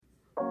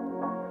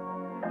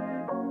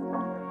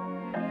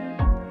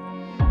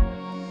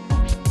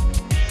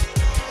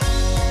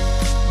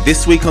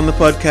This week on the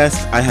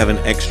podcast, I have an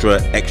extra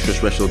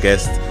special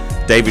guest.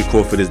 David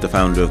Crawford is the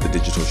founder of the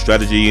Digital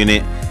Strategy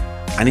Unit.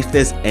 And if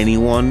there's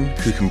anyone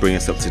who can bring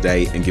us up to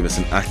date and give us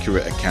an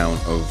accurate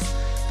account of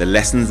the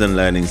lessons and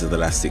learnings of the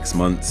last 6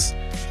 months,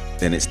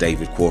 then it's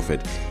David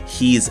Crawford.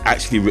 He's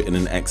actually written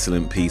an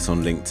excellent piece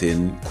on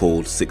LinkedIn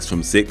called 6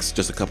 from 6.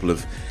 Just a couple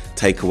of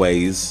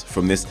takeaways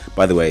from this.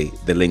 By the way,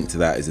 the link to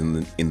that is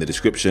in the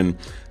description.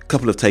 A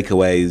couple of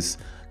takeaways.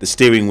 The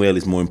steering wheel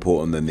is more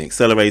important than the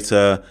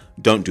accelerator.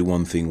 Don't do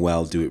one thing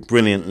well, do it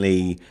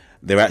brilliantly.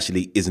 There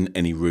actually isn't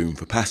any room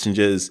for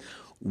passengers.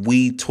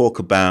 We talk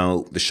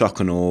about the shock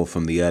and awe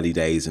from the early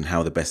days and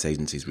how the best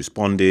agencies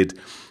responded.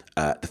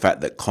 The fact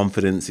that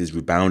confidence is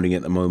rebounding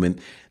at the moment.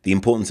 The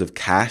importance of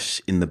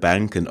cash in the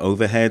bank and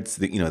overheads.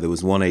 There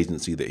was one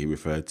agency that he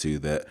referred to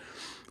that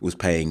was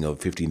paying of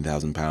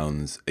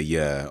 £15,000 a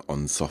year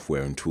on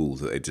software and tools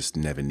that they just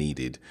never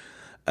needed.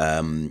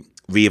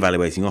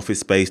 Reevaluating office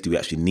space. Do we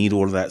actually need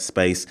all of that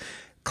space?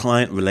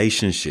 Client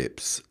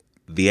relationships.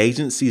 The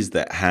agencies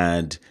that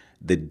had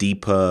the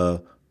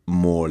deeper,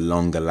 more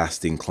longer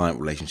lasting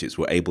client relationships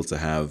were able to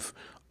have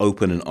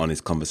open and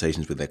honest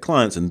conversations with their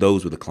clients. And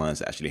those were the clients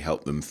that actually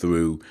helped them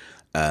through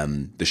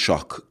the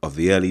shock of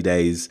the early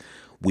days.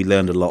 We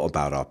learned a lot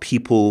about our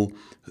people,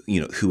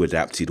 who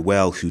adapted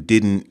well, who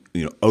didn't.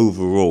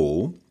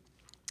 Overall,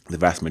 the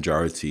vast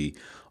majority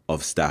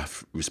of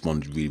staff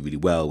responded really, really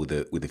well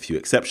with a few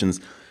exceptions.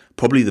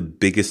 Probably the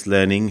biggest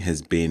learning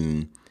has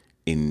been,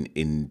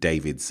 in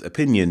David's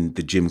opinion,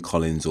 the Jim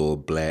Collins or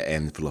Blair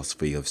Enns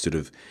philosophy of sort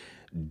of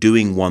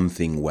doing one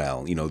thing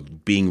well,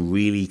 being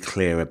really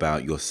clear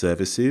about your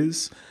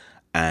services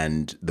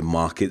and the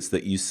markets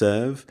that you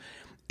serve.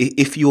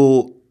 If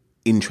you're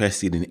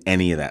interested in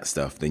any of that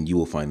stuff, then you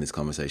will find this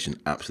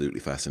conversation absolutely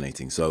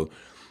fascinating. So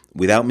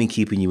without me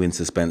keeping you in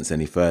suspense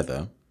any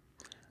further,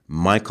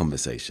 my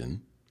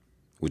conversation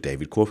with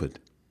David Crawford.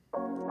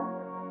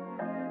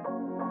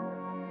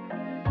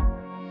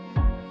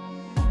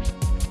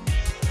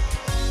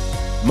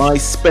 My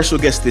special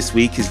guest this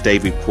week is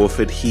David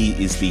Crawford. He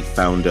is the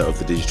founder of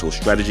the Digital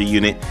Strategy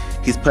Unit.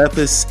 His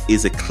purpose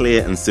is a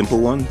clear and simple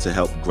one: to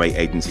help great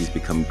agencies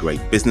become great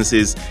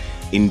businesses.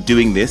 In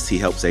doing this, he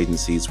helps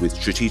agencies with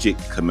strategic,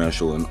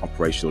 commercial, and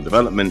operational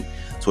development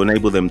to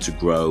enable them to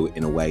grow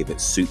in a way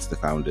that suits the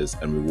founders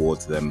and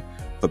rewards them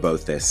for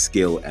both their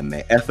skill and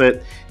their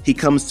effort. He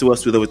comes to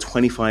us with over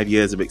 25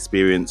 years of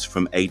experience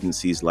from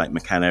agencies like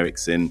McCann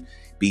Erickson,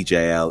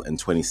 BJL, and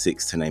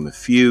 26, to name a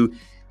few.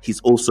 He's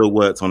also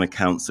worked on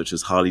accounts such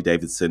as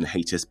Harley-Davidson,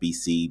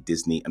 HSBC,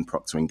 Disney, and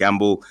Procter &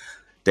 Gamble.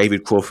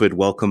 David Crawford,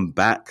 welcome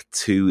back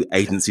to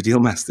Agency Deal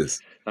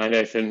Masters. Hi,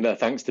 Nathan.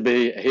 Thanks to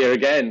be here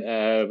again.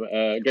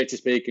 Great to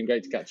speak and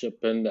great to catch up.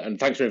 And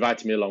thanks for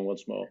inviting me along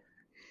once more.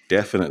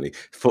 Definitely.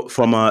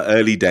 From our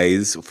early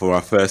days, for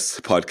our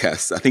first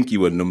podcast, I think you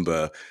were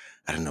number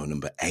 8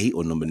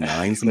 or number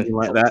 9, something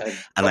like that.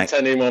 10, and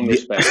 10 in one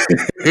respect.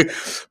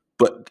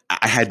 But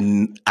I had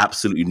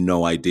absolutely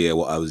no idea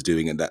what I was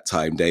doing at that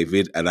time,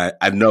 David. And I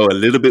know a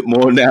little bit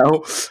more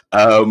now.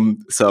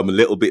 So I'm a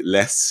little bit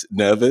less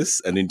nervous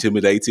and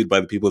intimidated by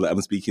the people that I'm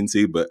speaking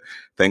to. But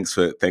thanks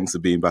for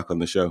being back on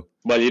the show.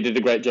 Well, you did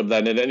a great job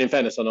then. And in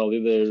fairness, on all the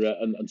other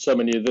and so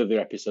many of the other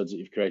episodes that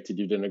you've created,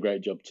 you've done a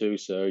great job too.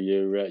 So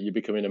you're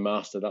becoming a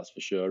master, that's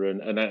for sure.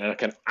 And I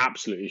can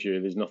absolutely assure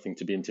you there's nothing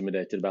to be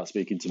intimidated about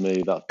speaking to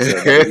me.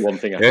 That's one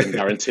thing I can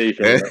guarantee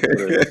for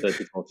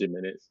 30, 40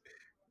 minutes.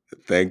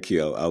 Thank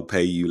you. I'll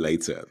pay you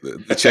later.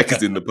 The check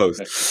is in the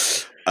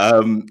post.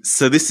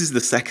 So this is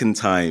the second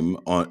time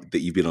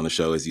that you've been on the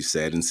show, as you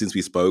said. And since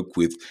we spoke,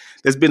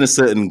 there's been a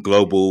certain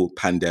global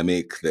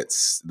pandemic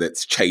that's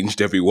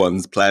changed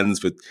everyone's plans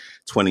for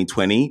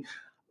 2020.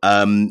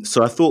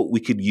 So I thought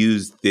we could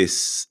use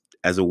this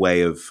as a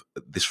way of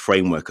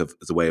framing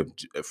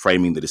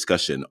the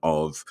discussion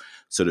of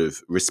sort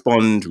of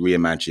respond,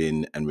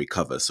 reimagine, and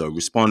recover. So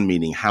respond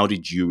meaning, how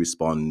did you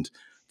respond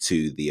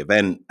to the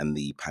event and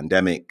the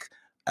pandemic,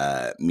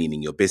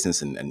 meaning your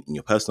business and in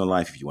your personal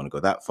life, if you want to go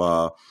that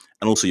far,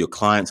 and also your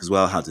clients as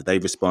well. How did they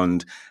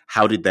respond?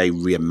 How did they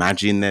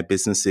reimagine their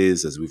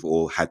businesses, as we've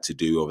all had to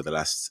do over the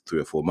last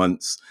 3 or 4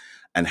 months?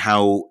 And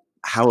how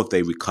have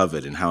they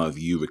recovered, and how have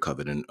you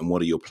recovered? And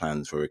what are your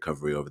plans for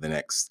recovery over the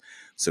next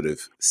sort of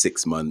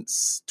 6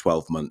 months,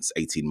 12 months,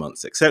 18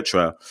 months,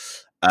 etc.?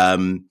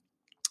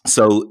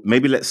 So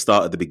maybe let's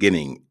start at the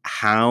beginning.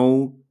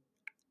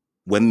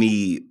 When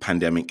the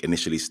pandemic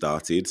initially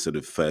started, sort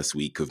of second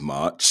week of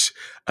March,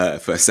 how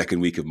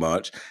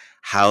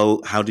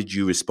did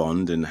you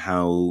respond, and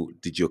how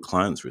did your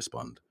clients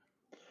respond?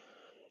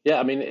 Yeah,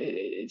 I mean,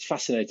 it's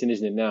fascinating,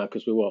 isn't it, now?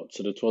 Because we're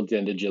sort of towards the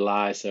end of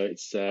July, so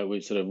it's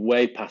we're sort of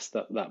way past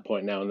that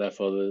point now, and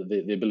therefore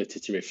the ability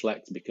to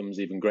reflect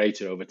becomes even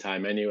greater over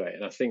time anyway.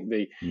 And I think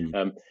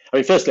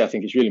firstly, I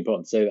think it's really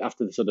important to say that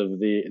after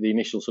the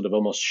initial sort of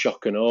almost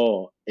shock and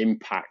awe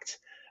impact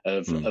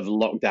of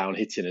lockdown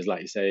hitting us,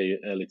 like you say,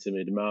 early to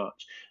mid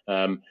March,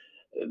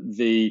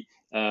 the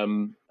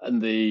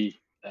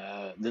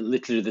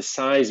literally the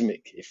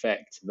seismic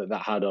effect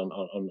that had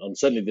on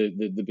certainly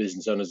the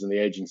business owners and the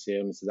agency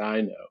owners that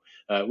I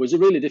know was a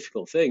really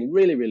difficult thing,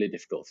 really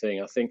difficult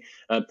thing. I think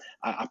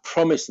I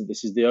promise that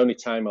this is the only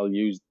time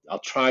I'll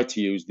try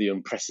to use the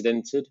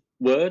unprecedented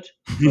word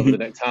over the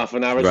next half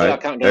an hour or so. I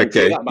Right. can't guarantee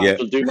Okay. that, but Yeah.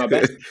 I'll do my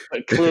best.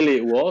 But clearly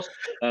it was,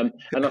 and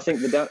I think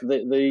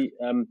the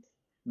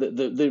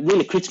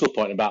really critical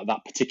point about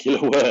that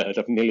particular word,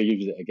 I've nearly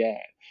used it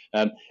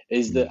again,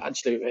 is that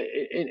actually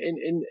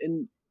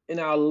in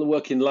our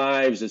working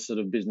lives as sort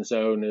of business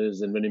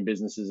owners and running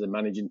businesses and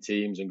managing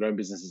teams and growing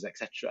businesses,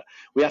 etc.,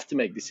 we have to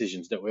make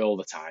decisions, don't we, all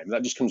the time.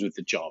 That just comes with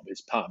the job.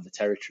 It's part of the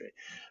territory.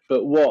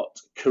 But what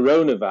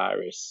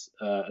coronavirus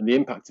and the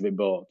impact of it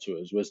brought to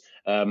us was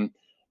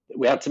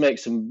we had to make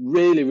some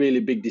really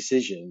big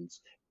decisions,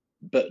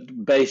 but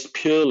based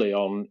purely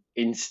on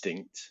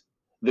instinct.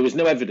 There was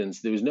no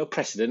evidence. There was no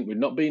precedent. We'd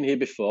not been here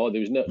before.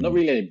 There was not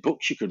really any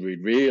books you could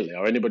read, really,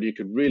 or anybody you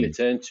could really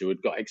turn to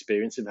who'd got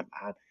experience of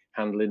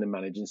handling and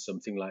managing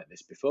something like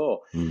this before.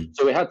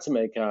 So we had to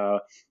make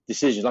our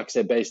decisions, like I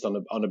said, based on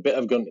a bit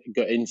of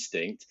gut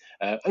instinct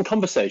and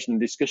conversation and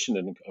discussion,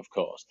 and of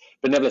course.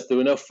 But nevertheless, there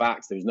were no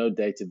facts, there was no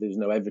data, there was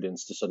no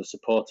evidence to sort of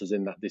support us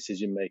in that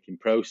decision-making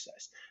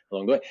process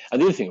along the way.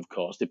 And the other thing, of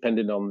course,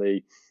 depending on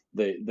the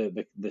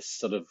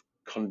sort of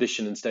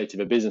condition and state of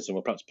a business, and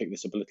we'll perhaps pick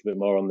this up a little bit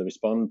more on the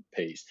respond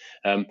piece.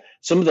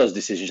 Some of those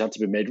decisions had to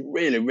be made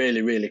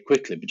really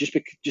quickly, but just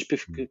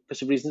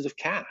because of reasons of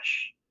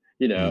cash,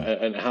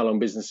 and how long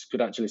business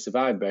could actually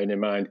survive. Bearing in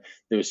mind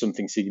there was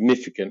something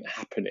significant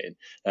happening,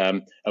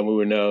 and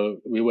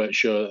we weren't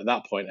sure at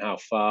that point how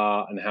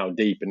far and how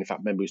deep, and in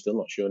fact, maybe we're still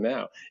not sure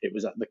now. It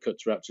was that the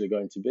cuts were actually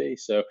going to be.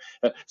 So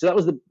that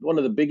was one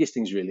of the biggest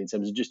things, really, in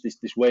terms of just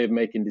this way of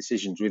making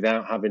decisions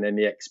without having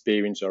any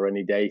experience or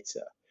any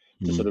data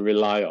to sort of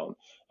rely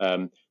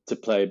on to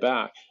play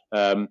back.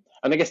 And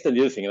I guess then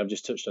the other thing, and I've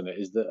just touched on it,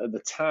 is that at the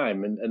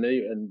time,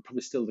 and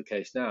probably still the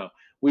case now,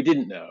 we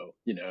didn't know,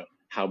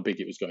 how big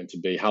it was going to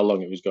be, how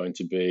long it was going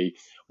to be,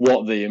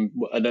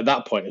 and at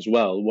that point as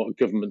well, what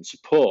government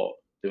support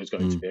there was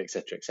going to be,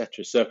 etc.,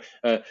 etc. So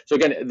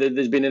again,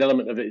 there's been an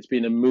element of it. It's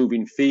been a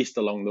moving feast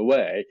along the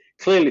way.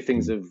 Clearly,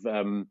 things have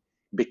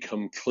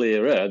become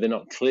clearer. They're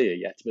not clear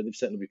yet, but they've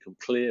certainly become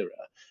clearer.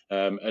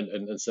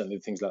 And certainly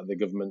things like the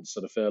government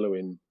sort of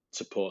furloughing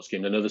support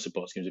scheme and other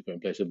support schemes have put in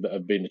place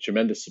have been a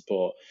tremendous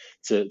support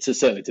to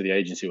certainly to the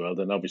agency world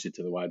and obviously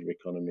to the wider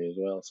economy as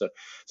well. So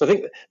I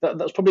think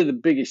that's probably the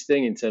biggest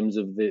thing in terms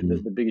of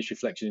the biggest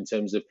reflection in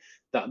terms of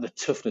that the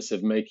toughness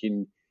of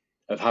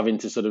having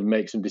to sort of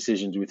make some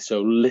decisions with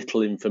so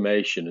little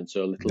information and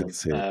so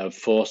little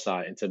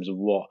foresight in terms of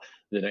what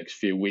the next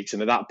few weeks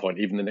and at that point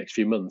even the next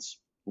few months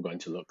were going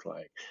to look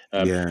like.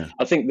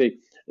 I think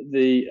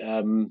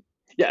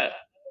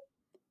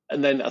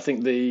and then I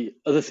think the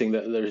other thing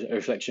that there is a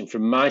reflection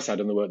from my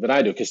side on the work that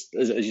I do, because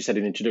as you said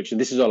in the introduction,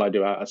 this is all I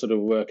do. I sort of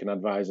work and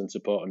advise and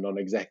support a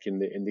non-exec in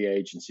the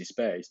agency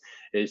space.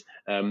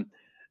 And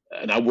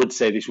I would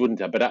say this wouldn't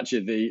have, but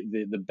actually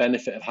the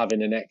benefit of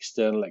having an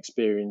external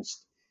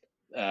experienced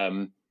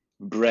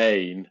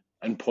brain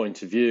and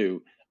point of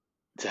view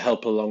to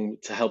help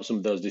some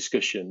of those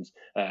discussions.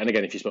 And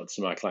again, if you spoke to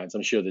some of my clients,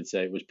 I'm sure they'd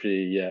say it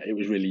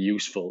was really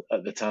useful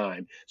at the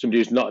time. Somebody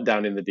who's not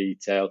down in the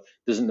detail,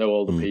 doesn't know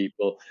all the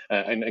people,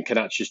 and can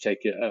actually just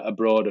take a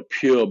broader,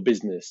 pure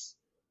business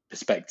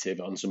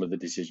perspective on some of the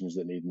decisions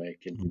that need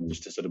making,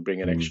 just to sort of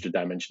bring an extra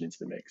dimension into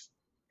the mix.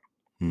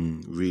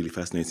 Really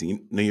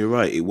fascinating. No, you're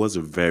right. It was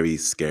a very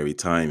scary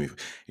time.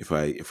 If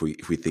we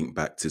think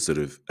back to sort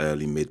of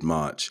early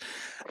mid-March,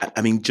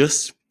 I mean,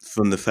 just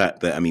from the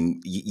fact that, I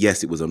mean,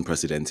 yes, it was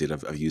unprecedented.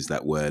 I've used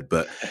that word,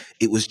 but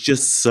it was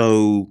just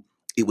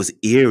it was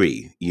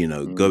eerie,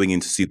 going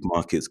into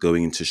supermarkets,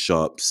 going into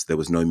shops. There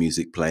was no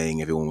music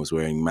playing. Everyone was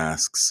wearing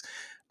masks.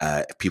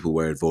 People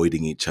were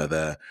avoiding each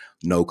other,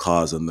 no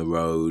cars on the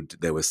road.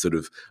 There was sort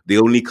of, the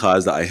only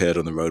cars that I heard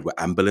on the road were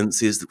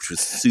ambulances, which was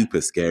super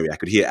scary. I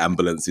could hear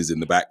ambulances in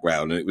the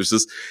background, and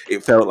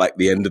it felt like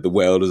the end of the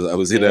world. I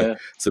was in a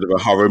sort of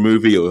a horror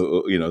movie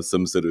or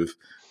some sort of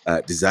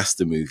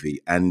disaster movie.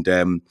 And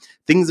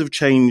things have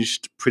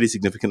changed pretty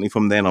significantly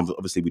from then.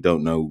 Obviously, we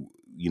don't know,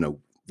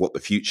 what the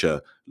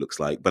future looks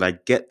like, but I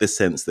get the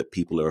sense that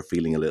people are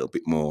feeling a little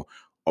bit more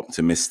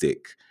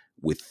optimistic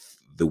with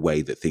the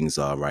way that things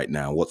are right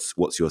now.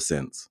 What's your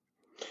sense?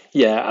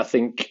 Yeah, I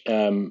think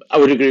I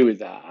would agree with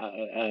that.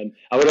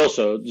 I would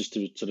also, just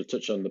to sort of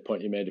touch on the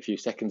point you made a few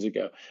seconds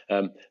ago,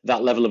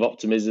 that level of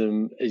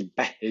optimism is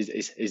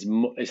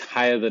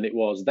higher than it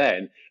was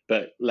then.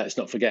 But let's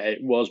not forget,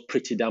 it was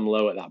pretty damn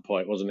low at that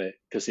point, wasn't it?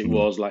 Because it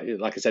was like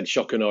I said,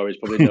 shock and awe is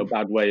probably no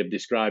bad way of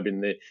describing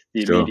the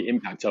immediate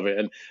impact of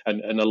it.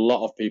 And a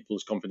lot of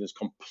people's confidence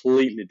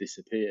completely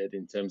disappeared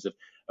in terms of,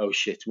 oh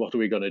shit, what are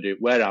we going to do?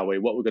 Where are we?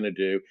 What we're going to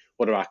do?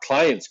 What are our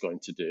clients going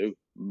to do?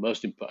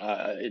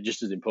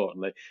 Just as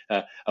importantly,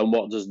 and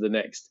what does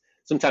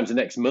sometimes the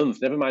next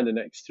month, never mind the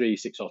next 3,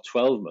 6, or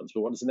 12 months,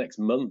 but what does the next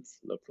month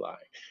look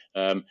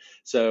like?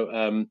 So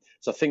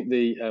I think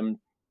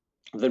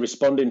the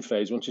responding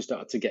phase, once you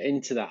started to get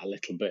into that a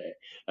little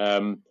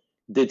bit,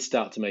 did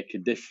start to make a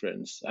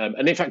difference.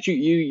 And in fact,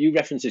 you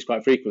reference this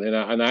quite frequently,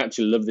 and I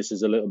actually love this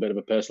as a little bit of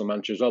a personal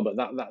mantra as well. But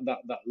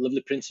that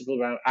lovely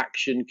principle around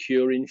action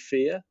curing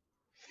fear.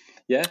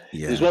 Yeah,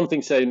 there's Yeah. one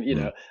thing saying,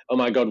 Mm. oh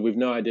my God, we've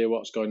no idea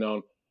what's going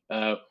on.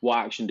 What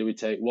action do we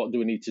take? What do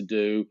we need to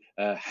do?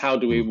 How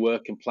do we Mm.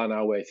 work and plan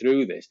our way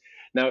through this?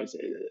 Now, it's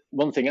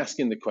one thing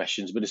asking the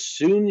questions, but as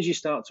soon as you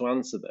start to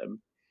answer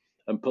them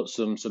and put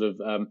some sort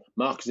of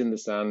markers in the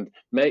sand,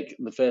 make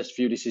the first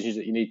few decisions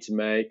that you need to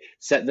make,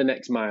 set the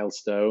next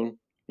milestone,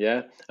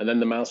 yeah, and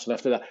then the milestone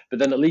after that. But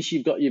then at least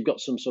you've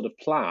got some sort of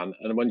plan,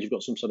 and when you've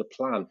got some sort of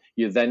plan,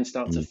 you then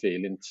start to Mm.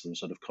 feel into some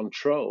sort of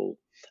control.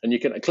 And you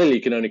can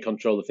only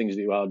control the things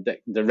that you are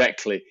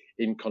directly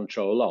in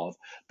control of,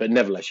 but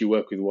nevertheless, you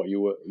work with what you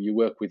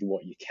work with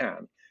what you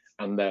can,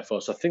 and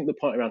therefore, so I think the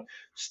point around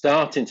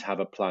starting to have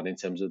a plan in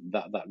terms of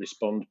that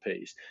respond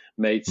piece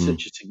made Mm.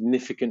 such a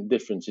significant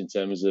difference in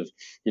terms of,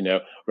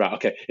 right,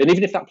 okay, and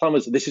even if that plan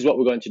was, this is what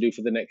we're going to do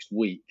for the next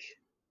week,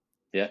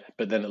 yeah,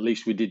 but then at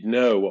least we did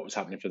know what was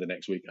happening for the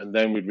next week, and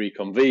then we'd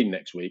reconvene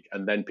next week,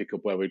 and then pick up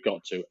where we'd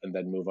got to, and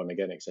then move on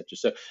again, etc.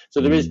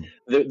 So there is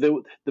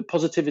Mm. the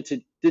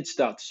positivity did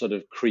start to sort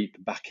of creep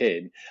back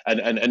in,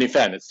 and in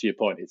fairness to your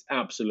point, it's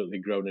absolutely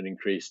grown and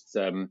increased.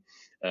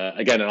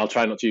 Again, and I'll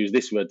try not to use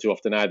this word too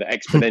often either,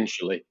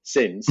 exponentially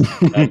since.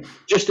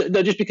 Just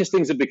because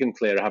things have become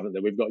clearer, haven't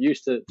they? We've got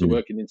used to Mm.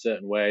 working in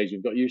certain ways.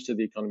 We've got used to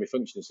the economy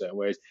functioning in certain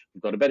ways.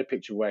 We've got a better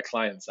picture of where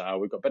clients are.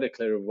 We've got a better,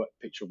 clearer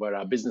picture of where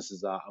our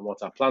businesses are and what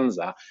our plans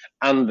are.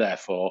 And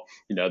therefore,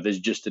 there's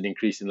just an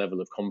increasing level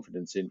of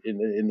confidence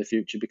in the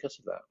future because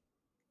of that.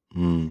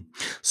 Mm.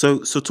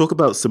 So talk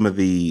about some of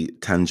the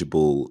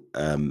tangible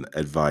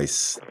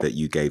advice that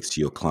you gave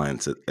to your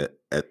clients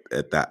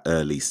at that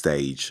early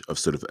stage of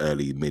sort of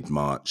early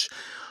mid-March.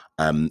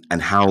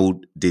 And how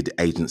did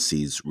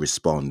agencies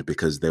respond?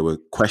 Because there were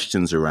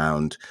questions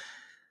around,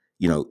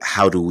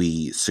 how do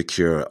we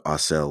secure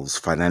ourselves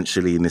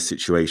financially in this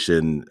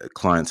situation?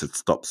 Clients had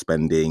stopped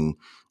spending,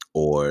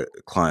 or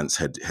clients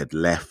had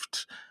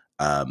left.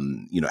 How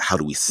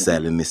do we Mhm.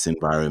 sell in this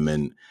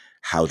environment?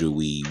 How do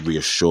we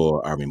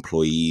reassure our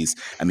employees?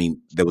 I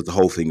mean, there was the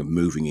whole thing of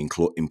moving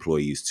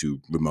employees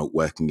to remote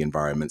working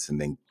environments and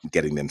then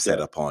getting them set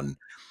Yeah, up on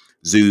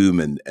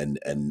Zoom and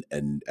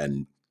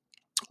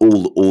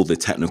all the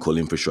technical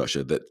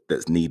infrastructure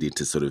that's needed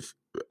to sort of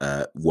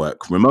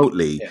work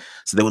remotely. yeah.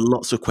 So there were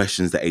lots of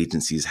questions that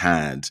agencies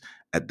had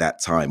at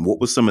that time. What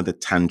were some of the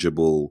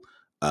tangible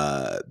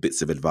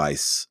bits of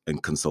advice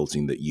and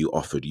consulting that you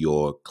offered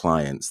your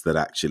clients that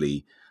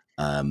actually,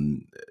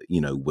 um,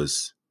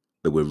 was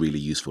that were really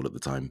useful at the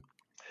time?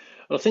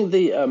 Well,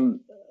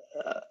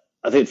 uh,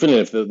 I think, funny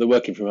enough, the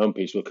working from home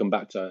piece we'll come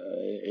back to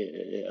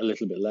a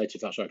little bit later,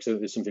 if that's right. Because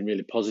there's something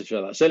really positive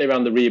about that. Certainly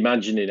around the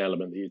reimagining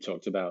element that you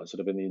talked about,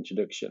 sort of in the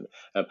introduction.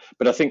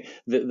 But I think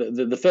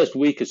the first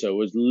week or so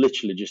was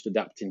literally just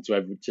adapting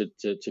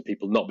to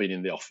people not being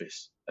in the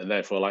office, and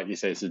therefore, like you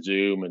say, it's a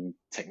Zoom and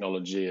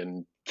technology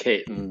and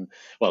kit and,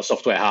 well,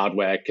 software,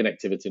 hardware,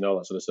 connectivity, and all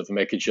that sort of stuff, and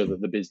making sure that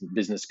the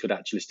business could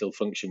actually still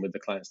function with the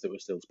clients that were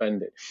still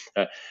spending.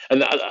 Uh,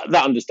 and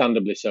that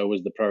understandably so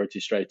was the priority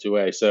straight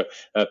away. So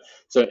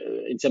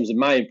in terms of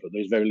my input,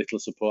 there was very little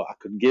support I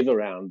could give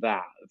around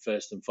that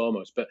first and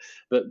foremost. But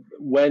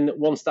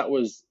once that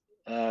was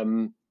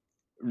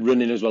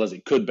running as well as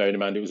it could, bearing in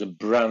mind it was a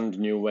brand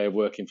new way of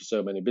working for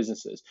so many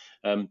businesses.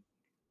 I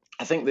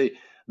think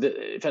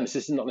in fairness,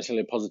 this is not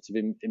necessarily a positive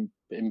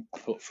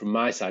input from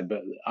my side,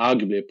 but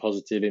arguably a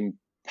positive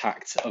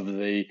impact of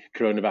the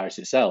coronavirus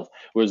itself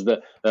was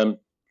that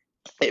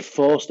it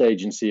forced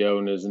agency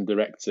owners and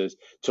directors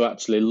to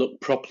actually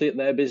look properly at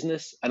their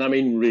business. And I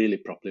mean really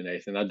properly,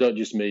 Nathan. I don't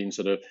just mean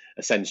sort of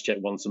a sense check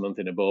once a month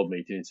in a board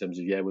meeting in terms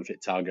of, yeah, we've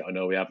hit target, I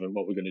know we haven't,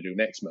 what we're going to do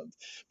next month,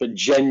 but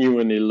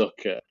genuinely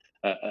look at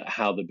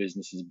how the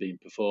business has been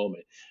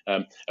performing.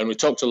 And we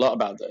talked a lot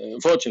about that.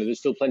 Unfortunately, there's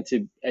still plenty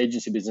of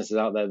agency businesses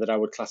out there that I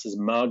would class as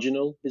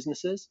marginal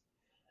businesses,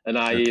 and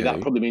i.e. that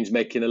Okay. probably means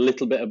making a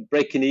little bit of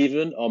breaking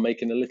even or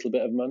making a little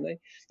bit of money.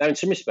 Now, in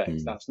some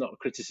respects, Mm. that's not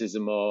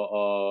criticism,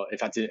 or in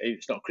fact,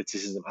 it's not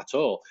criticism at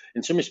all.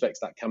 In some respects,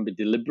 that can be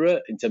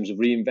deliberate in terms of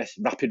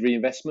rapid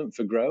reinvestment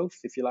for growth,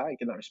 if you like,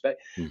 in that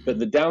respect. But Hmm.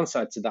 the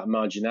downside to that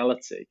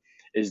marginality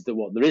is that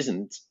what there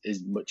isn't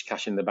is much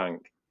cash in the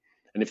bank.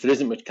 And if there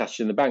isn't much cash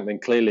in the bank, then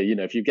clearly,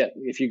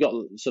 if you got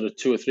sort of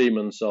 2 or 3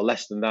 months or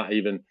less than that,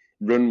 even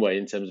runway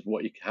in terms of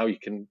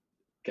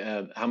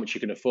how much you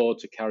can afford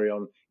to carry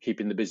on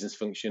keeping the business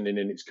functioning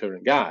in its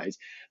current guise,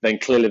 then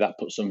clearly that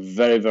puts some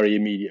very, very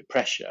immediate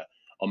pressure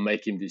on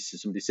making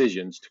some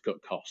decisions to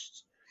cut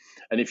costs.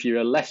 And if you're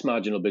a less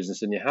marginal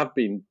business and you have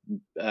been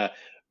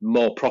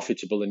more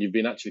profitable and you've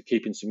been actually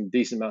keeping some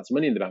decent amounts of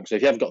money in the bank, so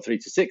if you have got 3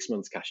 to 6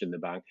 months cash in the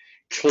bank,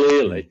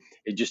 clearly Mm.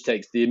 it just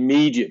takes the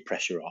immediate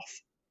pressure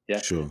off. Yeah,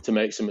 Sure. to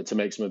make some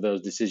of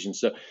those decisions.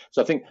 So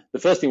I think the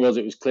first thing was,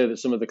 it was clear that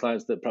some of the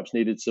clients that perhaps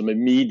needed some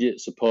immediate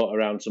support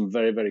around some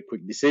very, very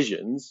quick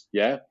decisions,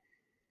 yeah,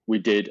 we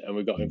did and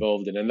we got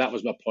involved in. And that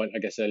was my point, I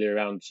guess, earlier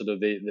around sort of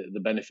the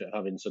benefit of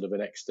having sort of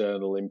an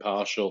external,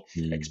 impartial,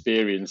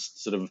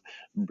 experienced sort of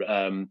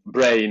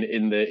brain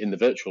in the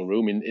virtual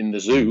room, in the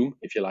Zoom,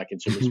 if you like, in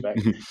some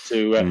respect,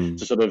 to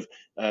sort of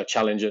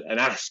challenge and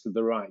ask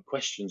the right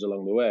questions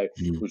along the way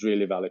was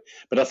really valid.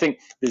 But I think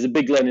there's a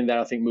big learning there,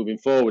 I think, moving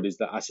forward, is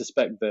that I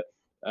suspect that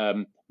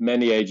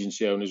many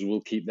agency owners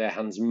will keep their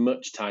hands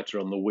much tighter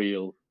on the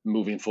wheel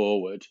moving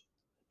forward,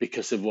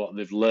 because of what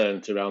they've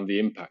learned around the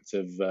impact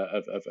of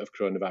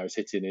coronavirus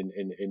hitting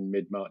in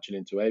mid-March and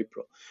into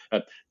April.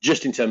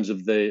 Just in terms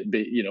of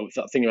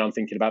that thing around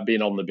thinking about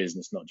being on the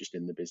business, not just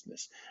in the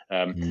business.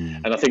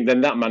 And I think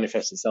then that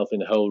manifests itself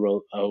in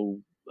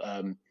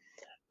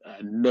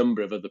a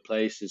number of other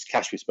places.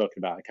 Cash we've spoken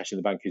about, cash in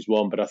the bank is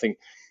one, but I think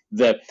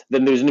then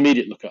there's an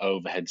immediate look at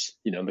overheads,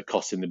 and the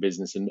costs in the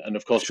business, and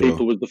of course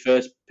people was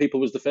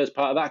the first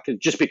part of that,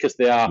 just because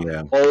they are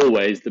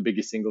always the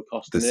biggest single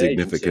cost, the in the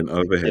significant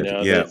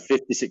agency. overhead.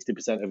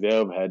 50-60% of the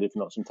overhead, if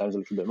not sometimes a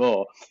little bit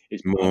more,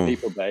 is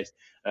people based.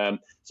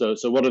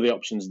 So what are the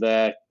options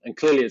there? And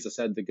clearly, as I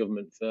said, the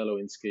government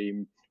furloughing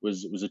scheme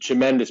was a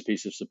tremendous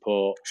piece of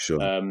support.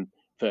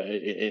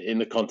 In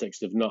the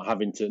context of not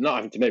having to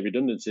make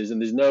redundancies,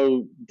 and there's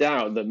no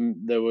doubt that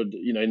there would,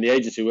 in the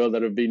agency world,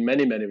 there have been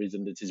many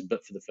redundancies,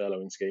 but for the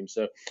furloughing scheme.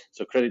 So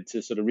credit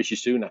to sort of Rishi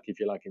Sunak, if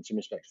you like, in some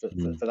respects, for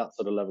that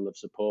sort of level of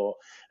support.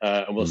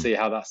 And we'll see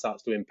how that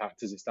starts to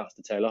impact as it starts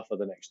to tail off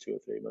over the next 2 or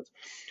 3 months.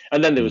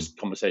 And then there was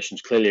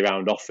conversations clearly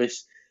around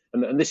office,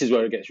 and this is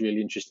where it gets really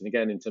interesting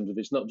again, in terms of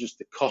it's not just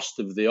the cost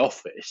of the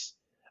office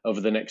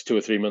over the next 2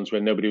 or 3 months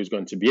when nobody was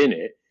going to be in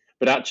it,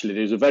 but actually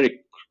there was a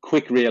very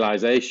quick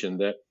realization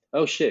that,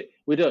 oh shit,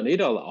 we don't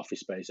need all that office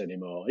space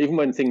anymore. Even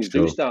when things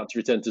do start to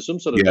return to some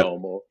sort of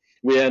normal,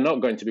 we are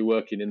not going to be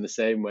working in the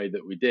same way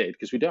that we did,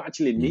 because we don't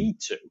actually need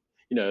to.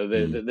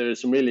 There are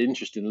some really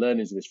interesting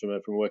learnings of this from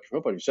working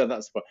from home. So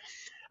that's the point.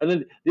 And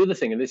then the other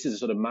thing, and this is a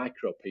sort of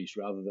micro piece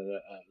rather than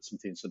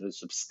something sort of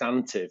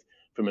substantive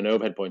from an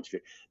overhead point of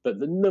view, but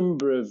the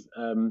number of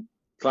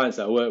clients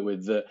that I work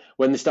with, that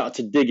when they start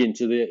to dig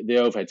into the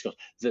overhead costs,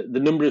 the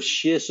number of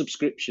sheer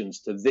subscriptions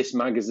to this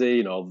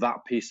magazine or that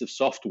piece of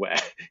software,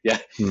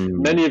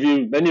 many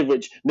of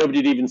which nobody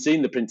had even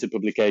seen the printed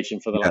publication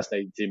for the last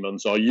 18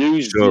 months or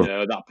used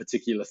that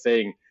particular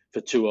thing for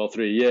 2 or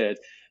 3 years.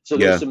 So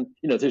there's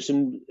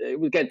some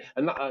again,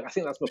 and I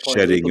think that's my point.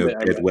 Shedding of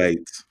dead weight.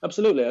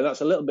 Absolutely, and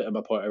that's a little bit of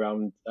my point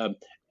around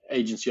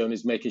agency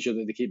owners making sure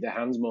that they keep their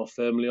hands more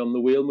firmly on the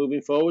wheel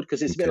moving forward,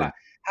 because it's a bit like,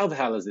 how the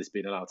hell has this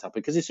been allowed to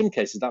happen? Because in some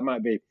cases that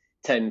might be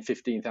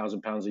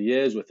 £10,000-15,000 a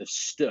year's worth of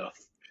stuff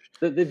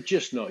that they've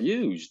just not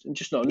used and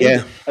just not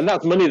needed. And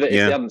that's money that if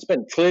they hadn't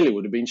spent, clearly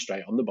would have been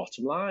straight on the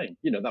bottom line.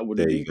 That would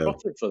have been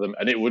profit for them,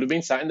 and it would have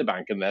been sat in the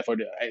bank, and therefore,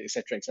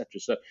 etc.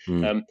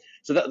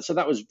 So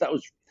that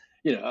was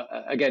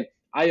again,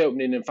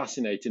 eye-opening and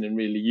fascinating and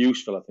really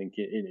useful, I think,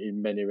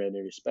 in many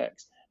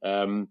respects.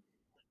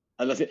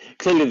 And I think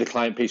clearly the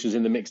client piece was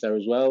in the mix there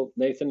as well,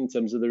 Nathan, in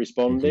terms of the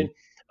responding.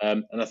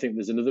 And I think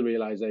there's another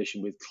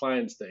realization with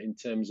clients that in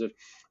terms of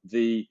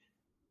the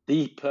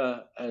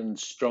deeper and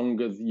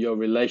stronger your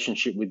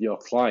relationship with your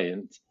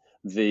client,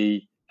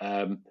 the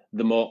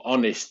more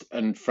honest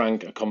and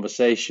frank a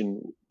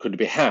conversation could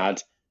be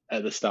had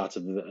at the start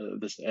of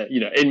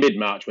in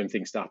mid-March when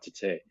things started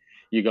to hit.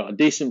 You got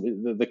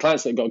the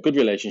clients that got good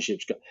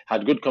relationships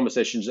had good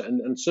conversations,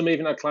 and some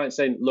even had clients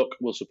saying, look,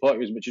 we'll support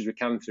you as much as we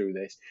can through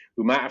this.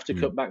 We might have to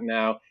cut back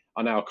now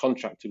on our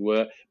contracted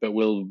work, but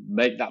we'll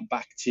make that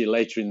back to you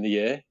later in the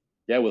year.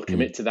 We'll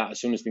commit to that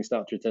as soon as things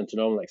start to return to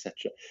normal, etc.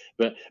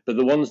 But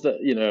the ones that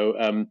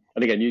and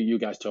again, you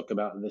guys talk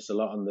about this a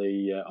lot on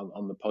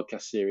the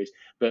podcast series.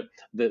 But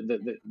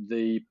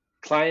the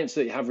clients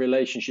that have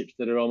relationships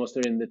that are almost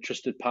in the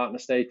trusted partner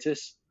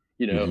status,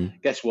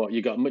 guess what?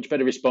 You got much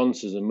better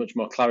responses and much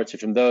more clarity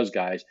from those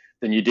guys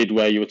than you did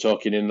where you were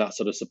talking in that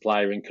sort of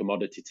supplier and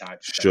commodity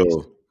type space.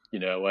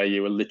 Where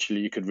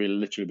you could really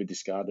literally be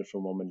discarded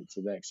from one minute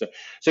to the next.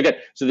 So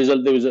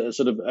there was a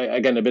sort of,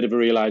 again, a bit of a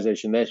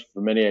realization there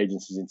for many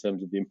agencies in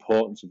terms of the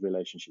importance of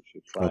relationships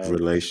with clients.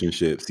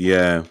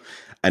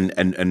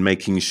 And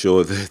making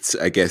sure that,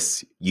 I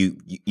guess, you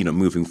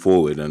moving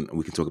forward, and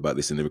we can talk about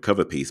this in the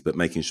recover piece, but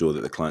making sure that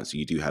the clients that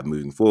you do have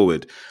moving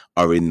forward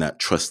are in that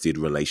trusted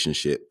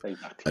relationship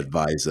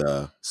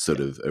advisor sort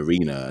of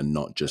arena, and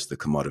not just the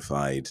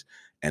commodified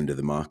end of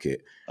the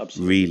market.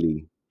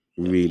 Absolutely.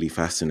 Really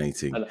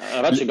fascinating. And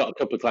I've actually got a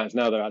couple of clients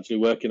now that are actually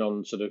working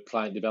on sort of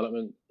client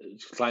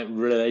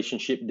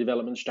relationship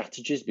development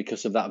strategies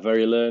because of that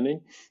very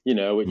learning,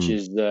 which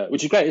is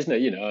great, isn't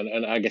it?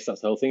 And I guess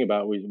that's the whole thing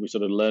about we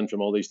sort of learn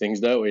from all these things,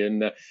 don't we?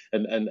 And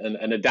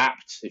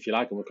adapt, if you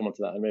like, and we'll come on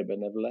to that in a minute, but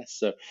nevertheless.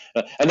 So,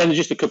 and then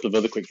just a couple of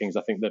other quick things.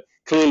 I think that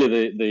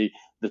clearly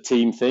the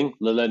team thing,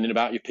 the learning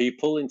about your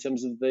people in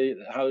terms of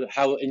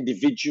how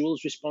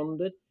individuals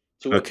responded.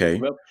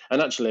 And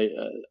actually,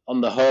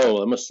 on the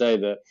whole, I must say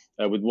that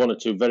with one or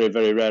two very,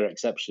 very rare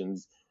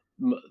exceptions,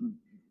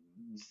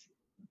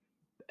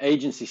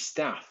 agency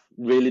staff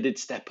really did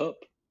step up.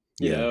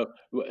 Yeah.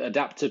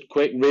 adapted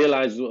quick,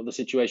 realized what the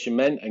situation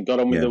meant, and got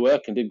on with Yeah. the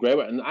work and did great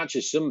work. And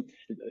actually, some,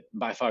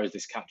 by far is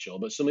this catch-all,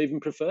 but some even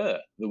prefer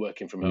the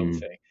working from home Mm.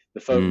 thing.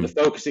 The Mm.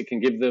 focus it can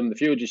give them, the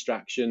fewer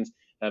distractions,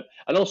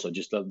 and also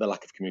just the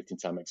lack of commuting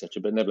time,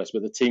 etc. But nevertheless,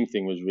 but the team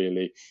thing was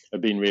really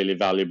have been really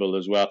valuable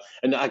as well.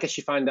 And I guess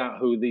you find out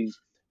who the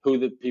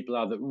people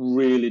are that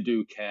really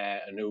do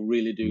care and who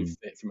really do Mm.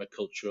 fit from a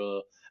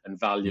cultural and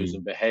values Mm.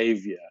 and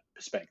behaviour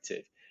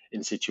perspective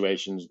in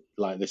situations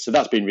like this. So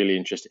that's been really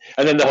interesting.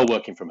 And then the whole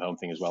working from home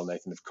thing as well,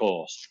 Nathan, of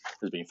course,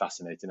 has been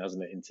fascinating,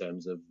 hasn't it, in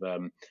terms of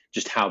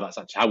just how that's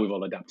actually how we've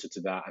all adapted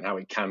to that and how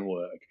it can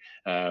work.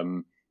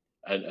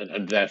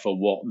 And therefore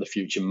what the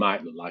future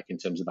might look like in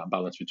terms of that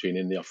balance between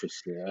in the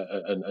office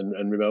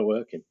and remote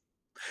working.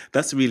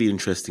 That's a really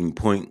interesting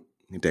point,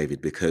 David,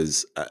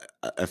 because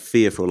a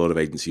fear for a lot of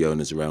agency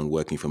owners around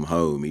working from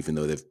home, even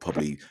though they've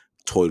probably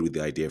toyed with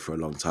the idea for a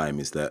long time,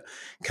 is that,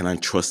 can I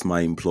trust my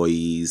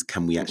employees?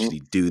 Can we Mm-hmm. actually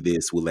do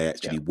this? Will they Yeah,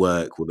 actually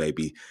work? Will they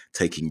be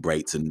taking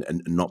breaks and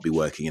not be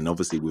working? And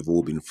obviously, we've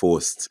all been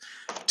forced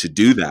to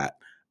do that.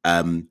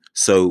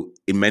 So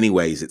in many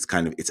ways, it's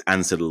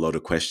answered a lot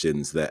of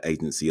questions that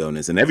agency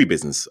owners and every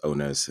business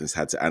owners has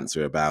had to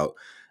answer about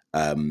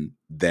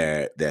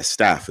their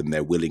staff and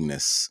their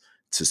willingness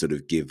to sort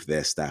of give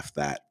their staff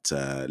that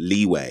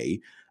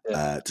leeway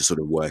yeah, to sort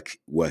of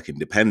work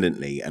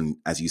independently. And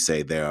as you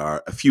say, there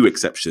are a few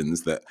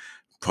exceptions that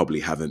probably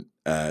haven't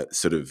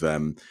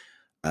probably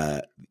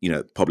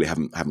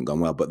haven't gone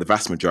well. But the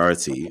vast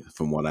majority,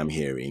 from what I'm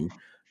hearing,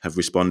 have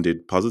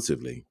responded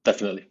positively.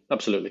 definitely,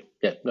 absolutely,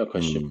 yeah, no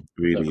question, no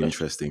Really question.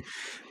 interesting.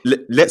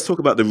 Let's talk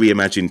about the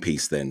reimagine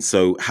piece then.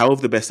 So, how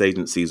have the best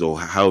agencies, or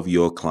how have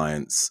your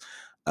clients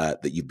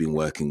that you've been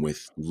working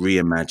with,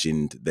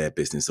 reimagined their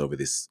business over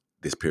this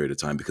period of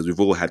time? Because we've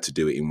all had to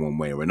do it in one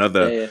way or Yeah,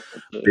 another. yeah,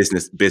 absolutely.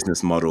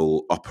 Business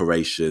model,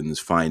 operations,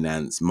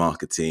 finance,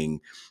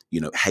 marketing,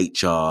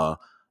 HR,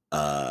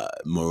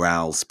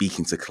 morale,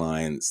 speaking to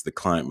clients, the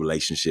client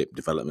relationship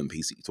development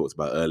piece that you talked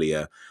about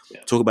earlier.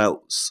 Yeah. Talk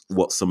about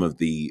what some of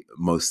the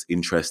most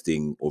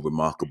interesting or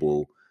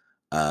remarkable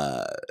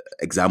uh,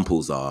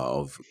 examples are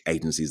of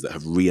agencies that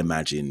have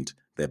reimagined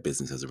their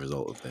business as a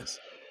result of this.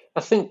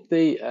 I think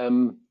the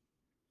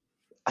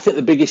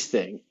biggest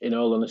thing, in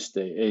all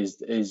honesty,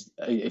 is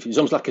if it's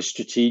almost like a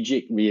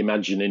strategic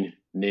reimagining,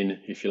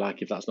 if you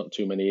like, if that's not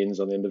too many ins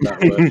on the end of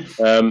that word.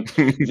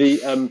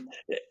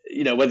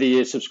 The whether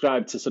you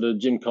subscribe to sort of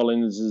Jim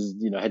Collins's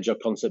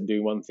hedgehog concept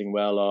doing one thing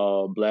well,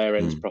 or Blair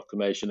Enns' Mm,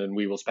 proclamation and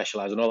we will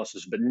specialize and all that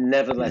stuff, but mm,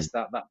 nevertheless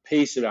that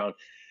piece around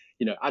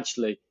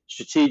actually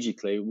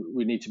strategically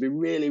we need to be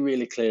really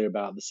really clear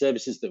about the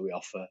services that we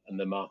offer and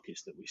the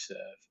markets that we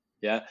serve.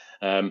 Yeah.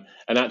 And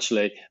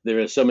actually, there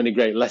are so many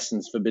great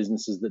lessons for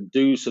businesses that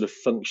do sort of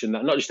function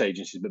that, not just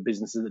agencies, but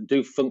businesses that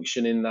do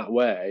function in that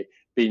way,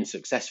 being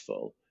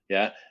successful.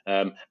 Yeah.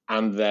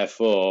 And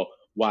therefore,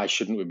 why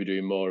shouldn't we be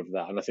doing more of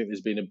that? And I think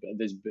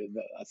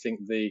I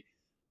think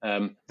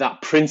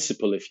that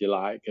principle, if you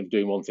like, of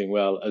doing one thing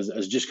well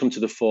has just come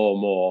to the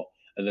fore more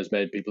and has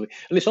made people.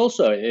 And it's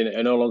also,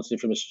 in all honesty,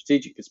 from a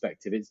strategic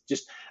perspective, it's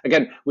just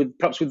again with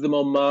the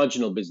more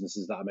marginal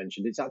businesses that I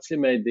mentioned, it's actually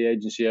made the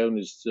agency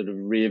owners sort of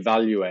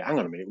reevaluate. Hang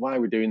on a minute, why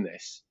are we doing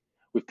this?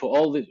 We put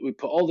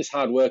all this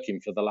hard work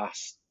in for the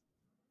last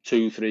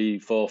 2, 3,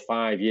 4,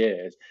 5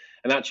 years,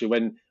 and actually,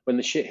 when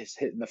the shit has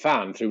hit the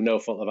fan through no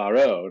fault of our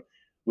own,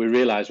 we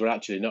realise we're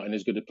actually not in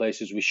as good a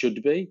place as we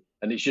should be,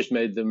 and it's just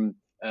made them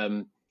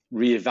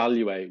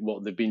reevaluate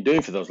what they've been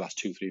doing for those last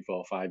 2, 3,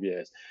 4, 5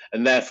 years,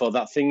 and therefore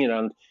that thing,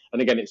 and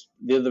again, it's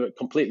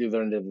completely the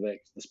other end of the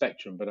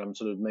spectrum. But I'm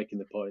sort of making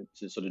the point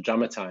to sort of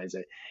dramatise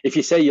it. If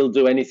you say you'll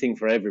do anything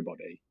for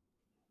everybody,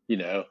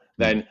 mm,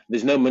 then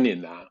there's no money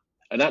in that.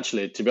 And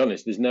actually, to be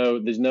honest,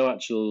 there's no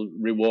actual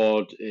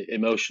reward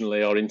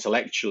emotionally or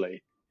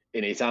intellectually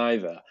in it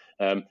either.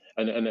 And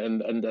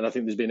I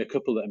think there's been a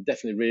couple that have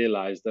definitely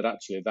realised that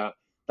actually that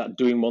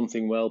doing one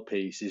thing well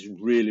piece is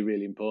really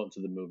really important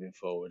to them moving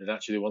forward, and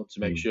actually want to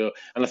make mm, sure.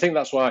 And I think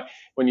that's why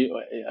when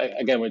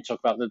I talk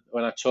about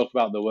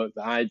the work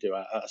that I do,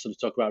 I sort of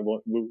talk about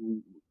what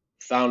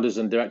founders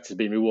and directors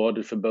being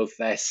rewarded for both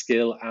their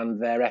skill and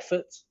their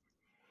effort.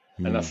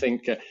 And I mm,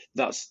 think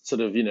that's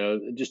sort of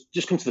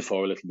just come to the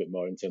fore a little bit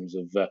more in terms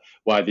of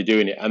why they're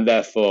doing it, and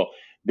therefore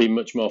be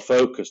much more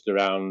focused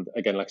around,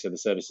 again, like I said, the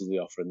services they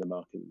offer and the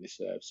market that they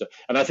serve. So,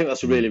 and I think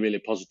that's a mm. really really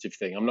positive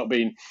thing. I'm not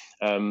being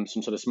some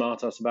sort of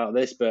smart ass about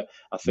this, but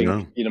I think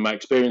No. my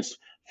experience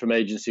from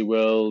agency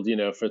world,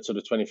 for sort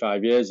of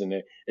 25 years in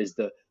it, is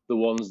that the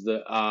ones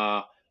that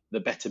are the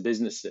better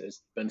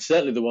businesses, and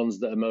certainly the ones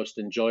that are most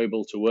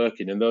enjoyable to work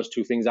in, and those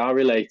two things are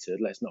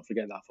related. Let's not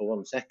forget that for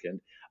 1 second,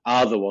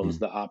 are the ones Mm,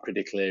 that are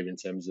pretty clear in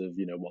terms of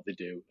what they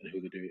do and who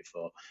they do it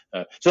for.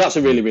 So that's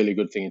a really mm, really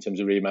good thing in terms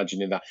of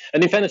reimagining that.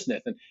 And in fairness,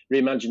 Nathan,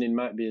 reimagining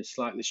might be a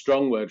slightly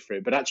strong word for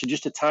it, but actually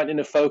just a tightening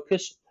of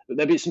focus.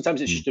 Maybe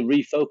sometimes it's mm, just a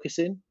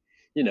refocusing.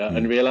 And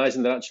mm,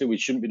 realizing that actually we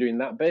shouldn't be doing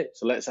that bit.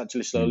 So let's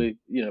actually mm, slowly,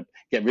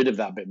 get rid of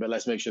that bit, but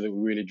let's make sure that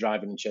we're really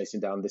driving and chasing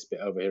down this bit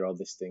over here or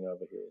this thing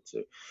over here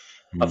too.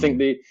 I think mm.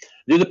 the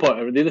the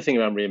other thing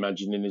around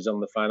reimagining is on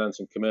the finance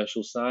and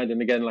commercial side.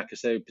 And again, like I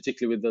say,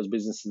 particularly with those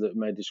businesses that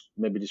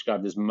may be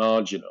described as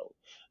marginal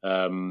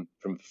from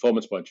a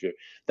performance point of view,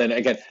 then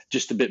again,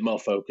 just a bit more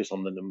focus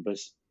on the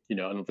numbers,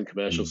 on the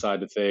commercial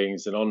side of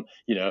things, and on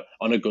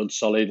a good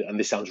solid. And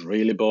this sounds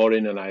really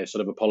boring, and I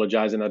sort of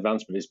apologise in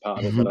advance, but it's part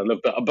of it that I love.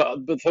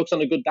 But focus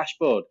on a good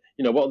dashboard.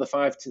 What are the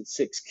 5 to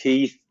 6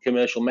 key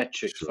commercial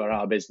metrics for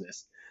our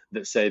business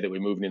that say that we're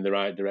moving in the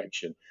right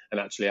direction and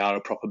actually are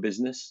a proper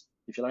business,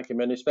 if you like, in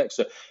many respects.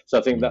 So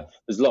I think that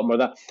there's a lot more of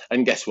that.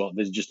 And guess what?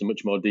 There's just a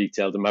much more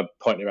detailed, and my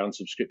point around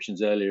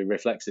subscriptions earlier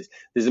reflects this.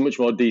 There's a much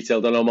more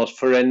detailed and almost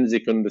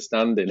forensic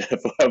understanding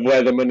of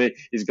where the money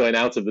is going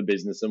out of the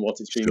business and what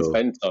it's being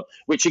spent on,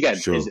 which again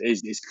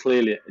is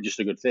clearly just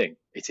a good thing.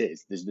 It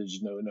is. There's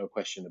no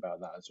question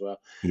about that as well.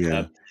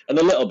 Yeah. And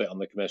a little bit on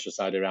the commercial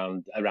side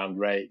around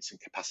rates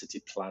and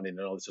capacity planning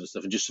and all this sort of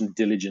stuff, and just some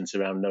diligence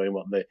around knowing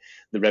what the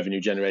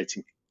revenue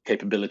generating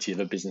capability of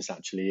a business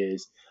actually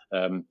is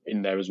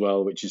in there as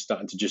well, which is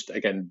starting to just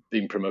again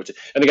being promoted.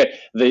 And again,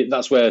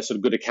 that's where sort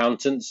of good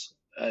accountants,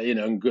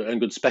 and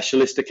good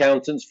specialist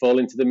accountants fall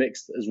into the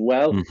mix as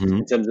well,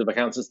 in terms of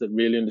accountants that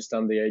really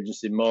understand the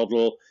agency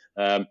model.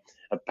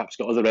 Have perhaps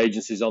got other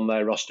agencies on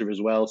their roster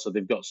as well, so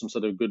they've got some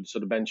sort of good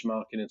sort of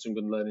benchmarking and some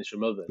good learnings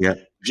from others. Yeah,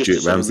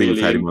 Stuart Ramsey,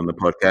 we've had him on the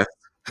podcast.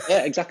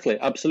 Yeah, exactly,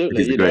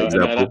 absolutely. He's a great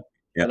example.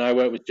 And I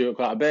work with Stuart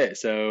quite a bit,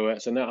 so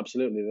no,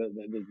 absolutely,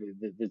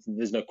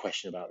 there's no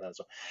question about that as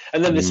well.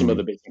 And then there's some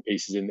other bits and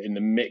pieces in the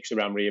mix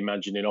around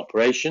reimagining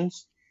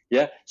operations.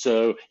 Yeah,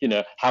 so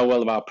how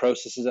well of our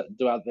processes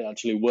do they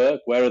actually work?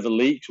 Where are the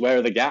leaks? Where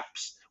are the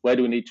gaps? Where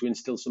do we need to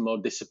instill some more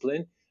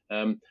discipline?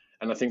 And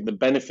I think the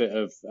benefit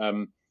of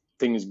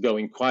things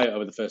going quiet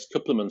over the first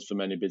couple of months for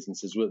many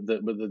businesses,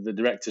 the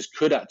directors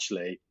could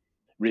actually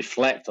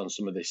reflect on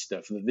some of this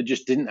stuff that they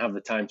just didn't have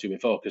the time to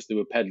before, because they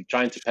were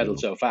trying to pedal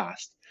so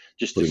fast,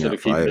 just to sort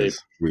of keep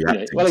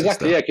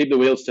keep the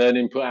wheels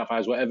turning, put out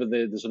fires, whatever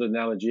the sort of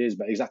analogy is,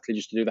 but exactly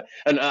just to do that.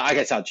 And I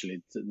guess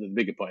actually the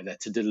bigger point there,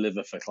 to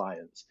deliver for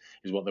clients,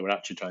 is what they were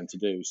actually trying to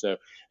do. So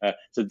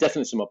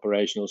definitely some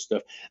operational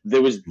stuff.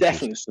 There was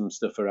definitely some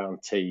stuff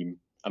around team.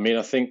 I mean,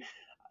 I think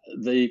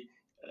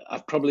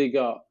I've probably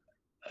got.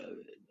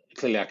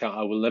 Clearly,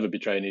 I will never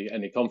betray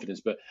any confidence,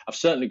 but I've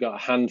certainly got a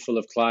handful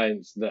of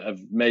clients that have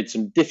made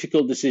some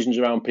difficult decisions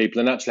around people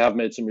and actually have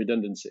made some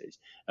redundancies.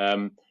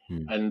 And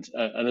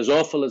as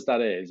awful as that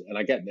is, and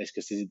I get this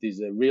because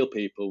these are real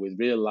people with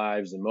real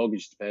lives and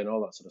mortgages to pay and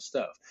all that sort of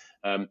stuff.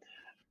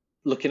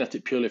 Looking at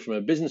it purely from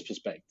a business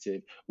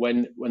perspective,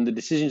 when the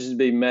decisions have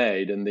been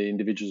made and the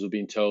individuals have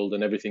been told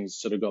and everything's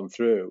sort of gone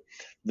through,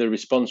 the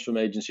response from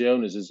agency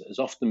owners has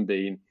often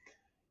been,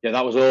 yeah,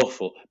 that was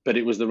awful, but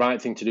it was the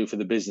right thing to do for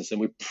the business,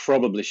 and we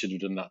probably should have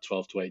done that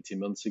 12 to 18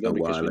 months ago,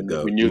 because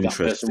we knew that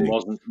person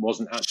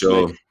wasn't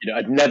actually,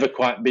 had never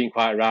quite been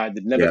quite right.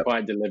 They'd never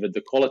quite delivered.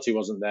 The quality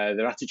wasn't there.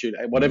 Their attitude,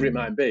 whatever it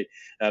might be.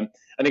 And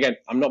again,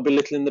 I'm not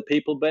belittling the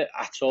people bit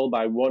at all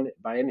by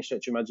any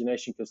stretch of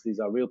imagination, because these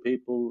are real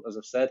people, as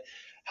I've said.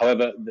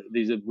 However,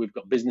 we've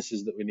got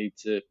businesses that we need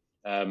to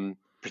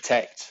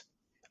protect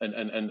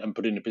and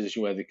put in a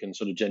position where they can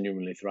sort of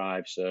genuinely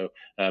thrive. So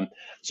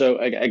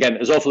again,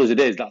 as awful as it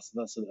is, that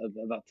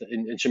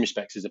in some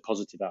respects is a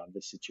positive out of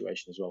this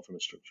situation as well from a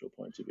structural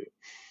point of view.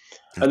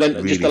 And then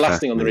really just the last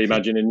thing on the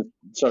reimagining.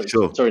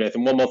 Sorry,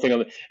 Nathan. One more thing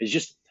on it is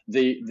just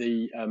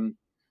the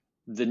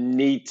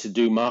need to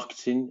do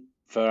marketing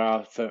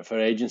for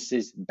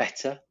agencies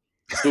better.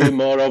 Do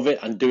more of it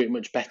and do it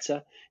much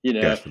better,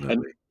 Definitely.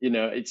 And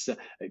it's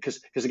because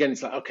again,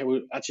 it's like, okay,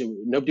 well, actually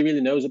nobody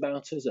really knows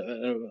about us.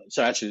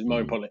 So actually,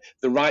 more importantly,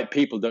 the right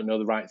people don't know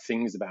the right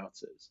things about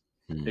us.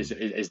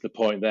 Is the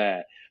point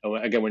there?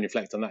 And again, when you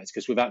reflect on that, it's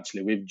because we've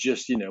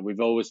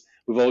always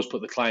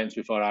put the clients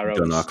before our own.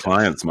 Done our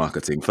clients'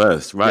 marketing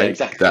first, right? Yeah,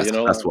 exactly.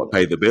 That's what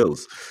pay the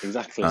bills.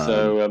 Exactly.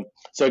 So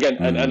again,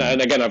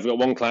 and again, I've got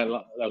one client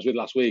that I was with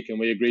last week, and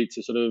we agreed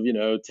to sort of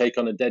take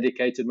on a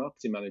dedicated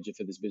marketing manager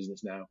for this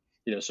business now.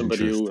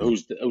 Somebody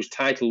whose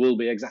title will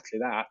be exactly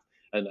that.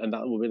 And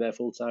that will be their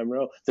full-time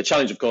role. The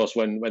challenge, of course,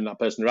 when that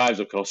person arrives,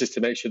 of course, is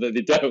to make sure that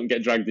they don't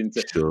get dragged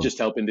into just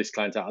helping this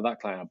client out or that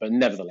client out. But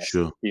nevertheless,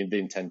 the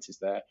intent is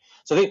there.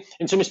 So I think,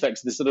 in some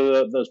respects, there's sort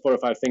of those 4 or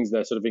 5 things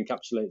there sort of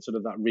encapsulate sort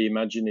of that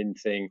reimagining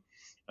thing.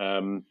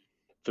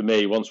 For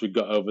me, once we've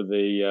got over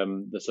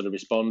the sort of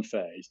respond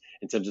phase,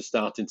 in terms of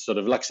starting to sort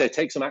of, like I say,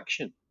 take some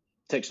action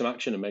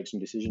and make some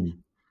decisions.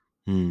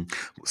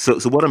 So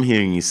what I'm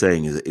hearing you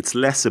saying is it's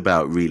less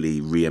about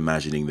really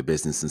reimagining the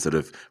business and sort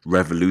of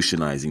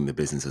revolutionizing the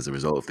business as a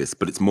result of this,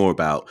 but it's more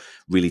about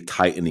really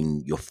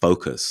tightening your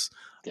focus,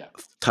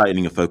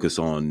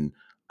 on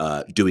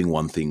doing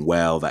one thing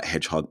well, that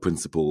hedgehog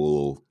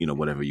principle, or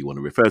whatever you want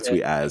to refer to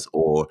it as,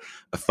 or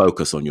a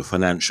focus on your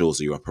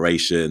financials or your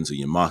operations or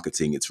your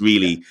marketing. It's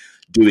really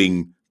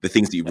doing the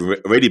things that you've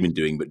already been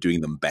doing, but doing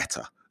them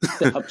better.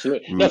 Yeah,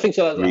 absolutely. No, I think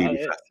so. Really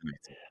fascinating.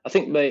 I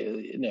think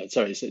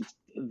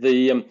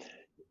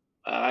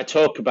I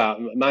talk about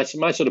my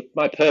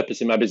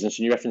purpose in my business,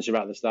 and you referenced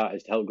about at the start,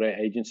 is to help great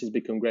agencies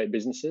become great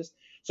businesses.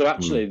 So Mm.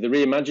 actually, the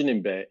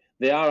reimagining bit,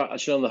 they are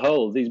actually on the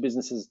whole, these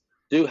businesses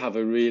do have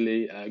a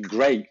really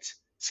great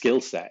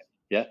skill set,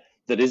 yeah,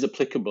 that is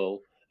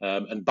applicable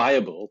and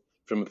buyable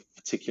from a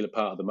particular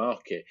part of the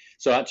market.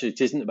 So actually,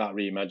 it isn't about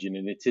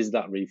reimagining; it is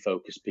that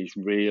refocus piece,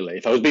 really.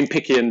 If I was being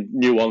picky and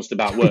nuanced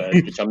about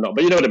words, which I'm not,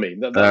 but you know what I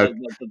mean. Uh, That's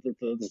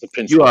the you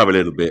principle. are a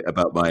little bit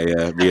about my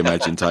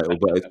reimagined title,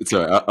 but it's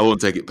all right. I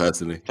won't take it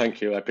personally.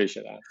 Thank you, I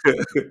appreciate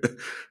that.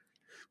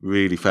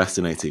 Really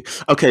fascinating.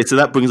 Okay, so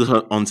that brings us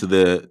on to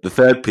the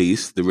third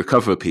piece, the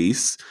recover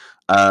piece.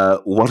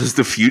 What does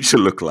the future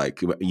look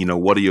like? You know,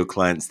 what are your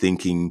clients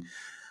thinking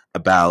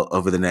about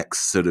over the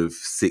next sort of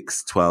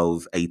 6,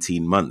 12,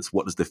 18 months?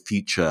 What does the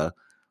future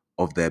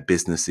of their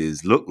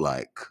businesses look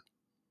like?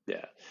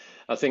 Yeah,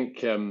 I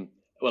think.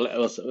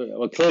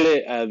 Well,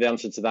 clearly the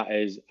answer to that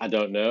is I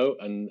don't know,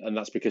 and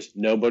that's because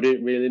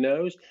nobody really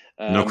knows.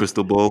 No Um,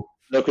 crystal ball?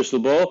 no crystal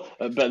ball.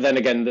 But then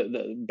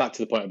again, back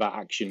to the point about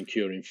action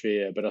curing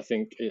fear. But I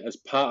think as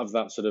part of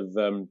that sort of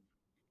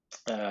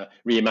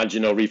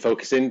reimagine or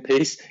refocusing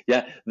piece,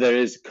 yeah, there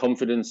is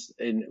confidence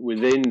in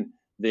within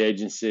the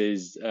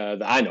agencies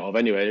that I know of,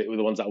 anyway, with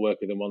the ones that I work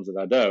with and ones that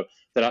I don't,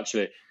 that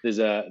actually there's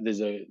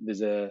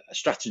a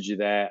strategy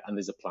there and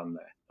there's a plan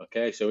there.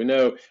 Okay, so we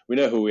know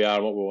who we are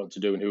and what we want to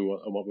do and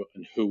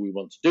who we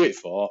want to do it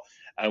for,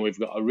 and we've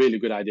got a really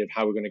good idea of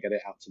how we're going to get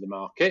it out to the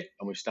market,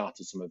 and we've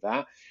started some of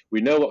that.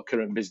 We know what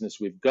current business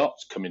we've got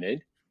coming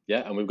in,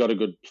 yeah, and we've got a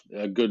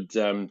good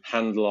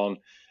handle on,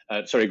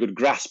 a good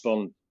grasp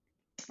on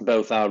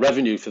both our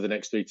revenue for the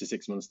next 3 to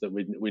 6 months that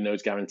we know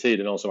is guaranteed,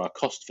 and also our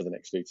cost for the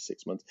next 3 to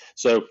 6 months.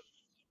 So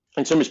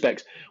in some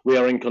respects, we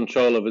are in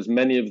control of as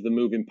many of the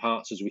moving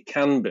parts as we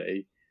can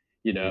be,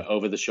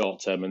 over the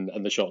short term,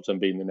 and the short term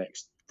being the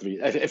next three.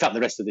 In fact,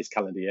 the rest of this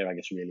calendar year, I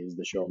guess, really is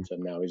the short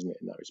term now, isn't it?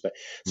 In that respect.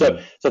 So,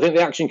 Mm. so I think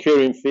the action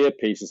curing fear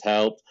piece has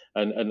helped,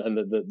 and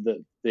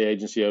the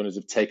agency owners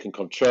have taken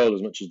control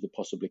as much as they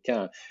possibly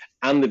can,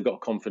 and they've got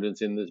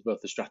confidence in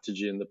both the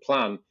strategy and the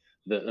plan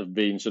that have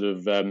been sort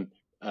of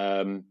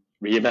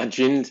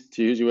reimagined,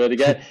 to use your word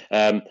again,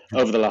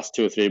 over the last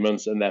 2 or 3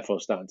 months, and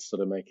therefore starting to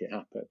sort of make it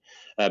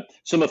happen.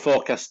 Some are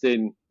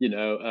forecasting,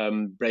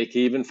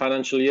 break-even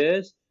financial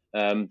years,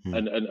 Mm.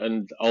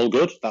 and all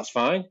good. That's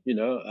fine,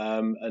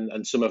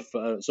 and some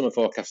are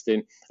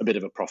forecasting a bit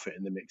of a profit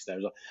in the mix there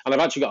as well. And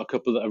I've actually got a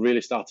couple that have really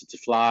started to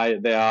fly.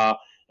 They are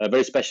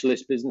very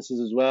specialist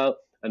businesses as well,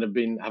 and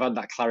have had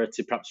that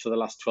clarity perhaps for the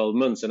last 12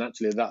 months, and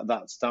actually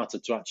that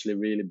started to actually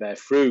really bear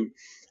fruit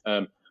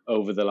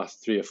over the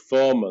last 3 or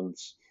 4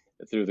 months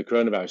through the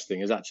coronavirus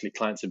thing. Is actually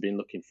clients have been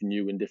looking for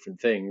new and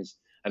different things,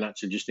 and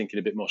actually just thinking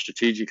a bit more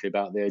strategically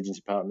about the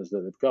agency partners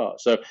that they've got.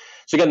 So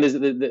again,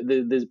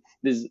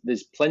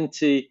 there's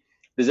plenty.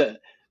 There's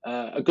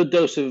a good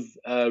dose of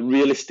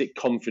realistic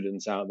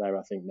confidence out there,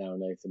 I think now,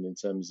 Nathan, in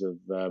terms of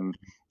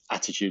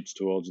attitudes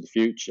towards the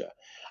future.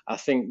 I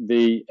think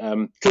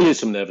clearly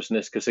some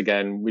nervousness because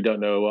again we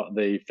don't know what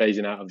the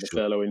phasing out of the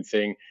Sure. furloughing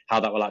thing, how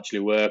that will actually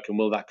work, and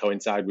will that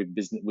coincide with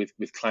business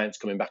with clients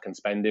coming back and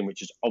spending,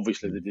 which is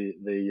obviously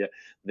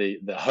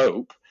the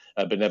hope.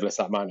 But nevertheless,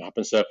 that might not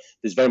happen. So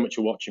there's very much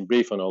a watching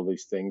brief on all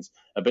these things.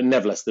 But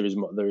nevertheless, there is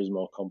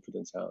more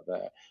confidence out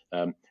there,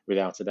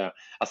 without a doubt.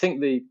 I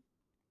think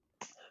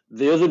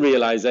the other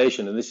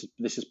realization, and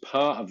this is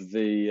part of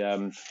the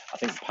I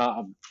think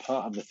part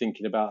of the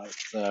thinking about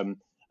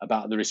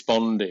the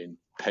responding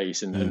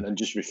pace Mm. and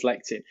just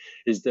reflecting,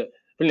 is that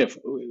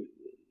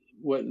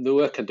the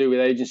work I do with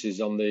agencies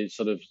on the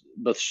sort of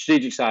both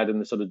strategic side and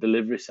the sort of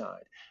delivery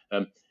side,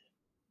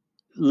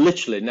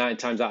 literally 9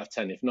 times out of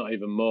 10, if not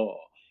even more,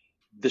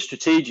 the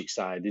strategic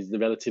side is the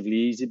relatively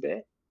easy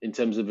bit in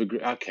terms of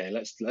okay,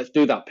 let's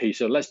do that piece.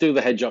 So let's do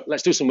the hedgehog.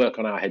 Let's do some work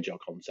on our hedgehog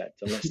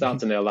concept, and let's start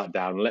to nail that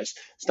down. And let's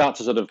start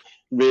to sort of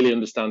really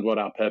understand what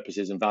our purpose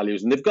is and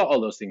values. And they've got all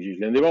those things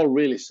usually, and they're all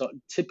really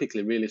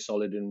typically really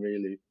solid and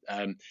really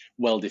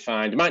well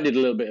defined. You might need a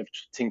little bit of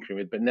tinkering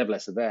with, but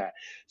nevertheless are there.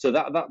 So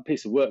that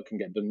piece of work can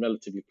get done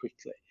relatively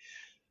quickly.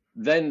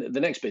 Then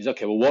the next bit is,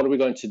 okay, well, what are we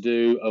going to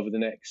do over the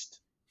next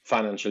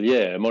financial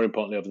year, more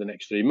importantly, over the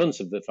next 3 months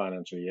of the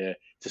financial year,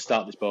 to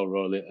start this ball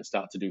rolling and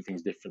start to do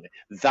things differently?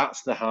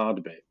 That's the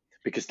hard bit,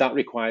 because that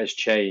requires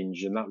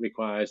change, and that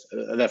requires,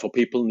 therefore,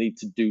 people need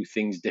to do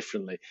things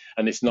differently.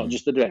 And it's not Mm.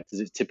 just the directors,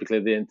 it's typically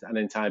an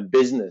entire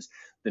business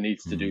that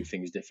needs to do Mm.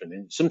 things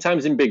differently,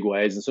 sometimes in big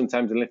ways and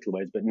sometimes in little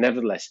ways, but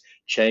nevertheless,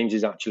 change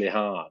is actually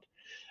hard.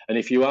 And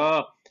if you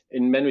are,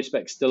 in many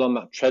respects, still on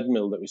that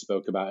treadmill that we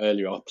spoke about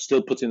earlier, or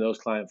still putting those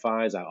client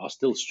fires out, or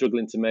still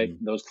struggling to make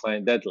Mm. those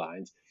client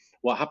deadlines,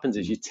 what happens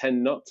is you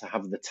tend not to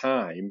have the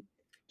time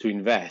to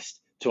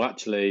invest to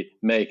actually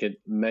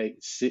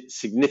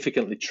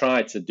significantly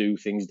try to do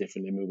things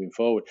differently moving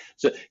forward.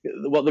 So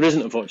what there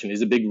isn't, unfortunately,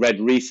 is a big red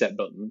reset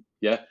button,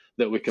 yeah,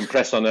 that we can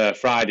press on a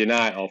Friday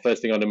night or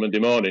first thing on a Monday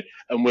morning,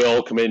 and we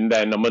all come in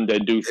then on Monday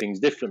and do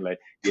things differently.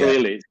 Yeah.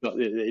 Clearly,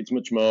 it's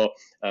much more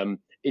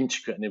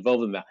intricate and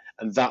involved in that,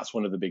 and that's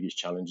one of the biggest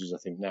challenges I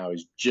think now,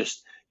 is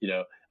just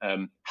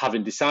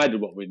having decided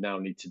what we now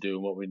need to do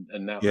and what we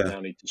now Yeah.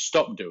 need to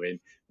stop doing,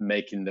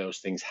 making those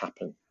things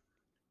happen.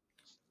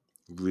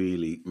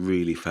 Really,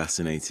 really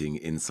fascinating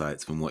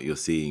insights from what you're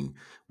seeing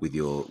with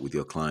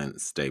your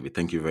clients, David.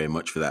 Thank you very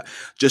much for that.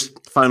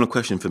 Just final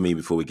question for me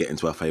before we get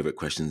into our favorite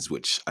questions,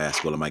 which I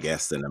ask all of my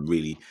guests, and I'm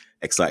really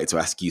excited to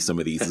ask you some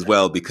of these as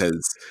well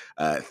because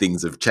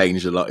things have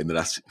changed a lot in the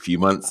last few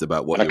months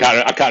about what And you're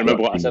I can't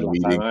remember what I said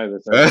watching, last time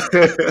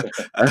reading.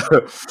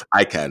 either. So.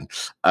 I can,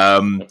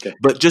 Okay.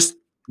 but just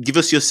give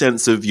us your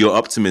sense of your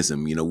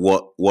optimism.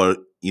 What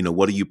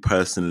are you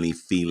personally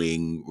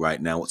feeling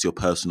right now? What's your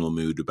personal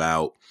mood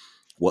about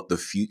what the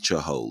future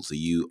holds? Are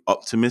you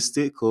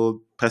optimistic or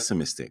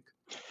pessimistic?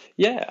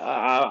 Yeah,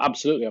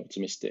 absolutely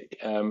optimistic.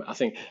 I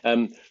think,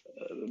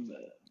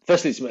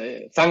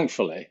 firstly,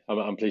 thankfully,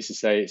 I'm pleased to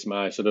say it's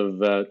my sort of,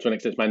 to an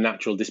extent, my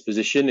natural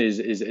disposition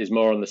is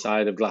more on the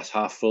side of glass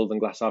half full than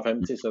glass half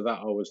empty. So that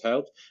always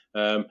helped.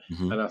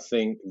 Mm-hmm. And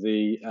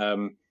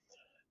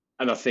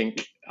I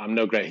think I'm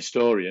no great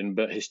historian,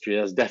 but history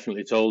has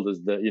definitely told us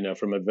that,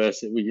 from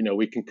adversity,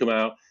 we can come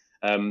out,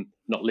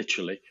 not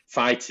literally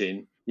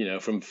fighting,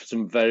 from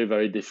some very,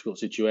 very difficult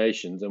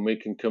situations, and we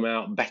can come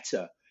out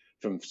better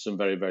from some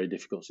very, very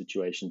difficult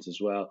situations as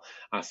well.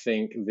 I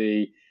think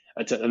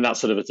and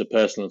that's sort of at a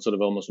personal, sort of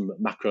almost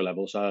macro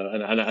level. So,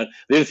 and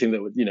the other thing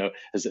that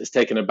has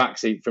taken a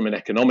backseat from an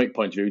economic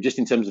point of view, just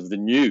in terms of the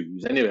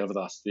news, anyway, over the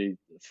last 3,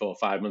 4,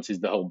 5 months, is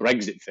the whole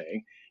Brexit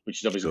thing,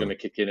 which is obviously Sure. going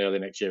to kick in early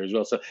next year as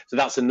well. So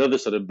that's another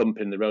sort of bump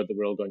in the road that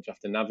we're all going to have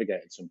to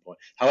navigate at some point.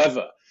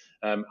 However,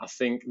 I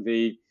think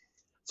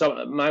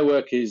so my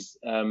work is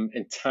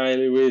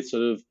entirely with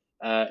sort of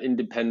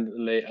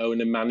independently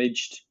owner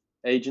managed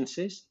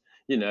agencies,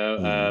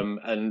 Mm-hmm.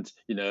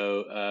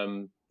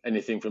 and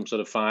anything from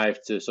sort of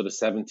 5 to sort of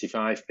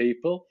 75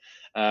 people,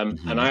 and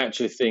Mm-hmm. I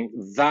actually think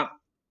that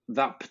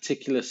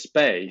particular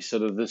space,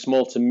 sort of the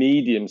small to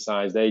medium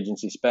sized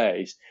agency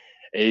space,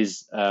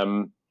 is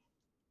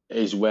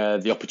where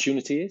the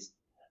opportunity is.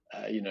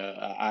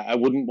 I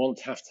wouldn't want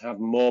to have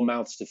more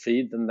mouths to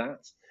feed than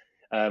that.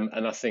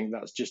 And I think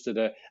that's just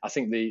I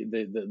think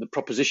the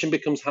proposition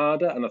becomes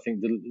harder, and I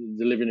think the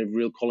delivering of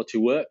real quality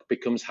work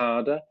becomes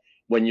harder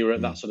when you're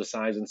at that sort of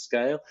size and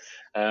scale.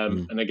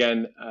 Mm-hmm. And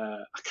again,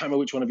 I can't remember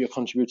which one of your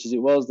contributors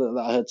it was that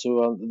I heard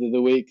to the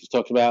other week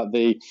talking about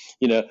the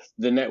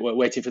network,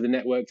 waiting for the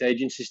networked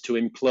agencies to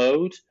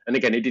implode. And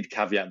again, he did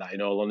caveat that,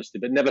 in all honesty,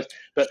 but never.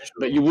 But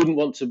Sure. you wouldn't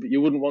want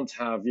to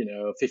have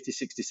 50,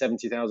 60,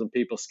 70,000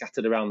 people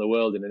scattered around the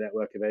world in a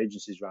network of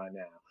agencies right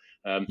now.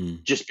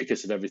 Just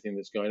because of everything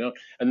that's going on.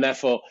 And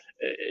therefore,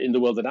 in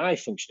the world that I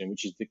function in,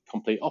 which is the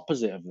complete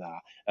opposite of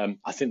that,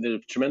 I think there are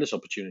tremendous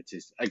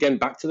opportunities. Again,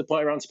 back to the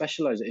point around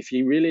specialising. If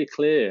you're really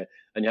clear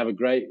and you have a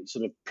great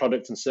sort of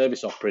product and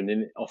service offering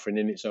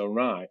in its own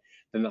right,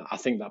 then I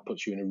think that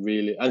puts you in a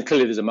really, and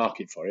clearly there's a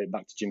market for it,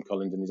 back to Jim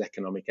Collins and his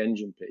economic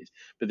engine piece,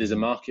 but there's a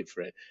Mm-hmm. market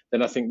for it,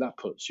 then I think that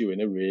puts you in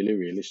a really,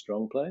 really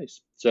strong place.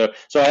 So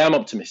I am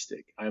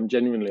optimistic. I am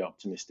genuinely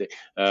optimistic.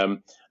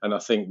 And I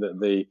think that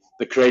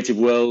the creative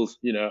world,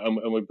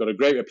 and we've got a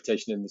great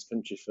reputation in this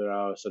country for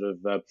our sort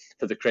of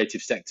for the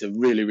creative sector,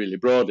 really, really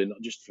broadly,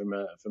 not just from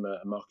a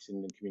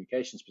marketing and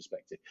communications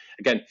perspective.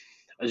 Again,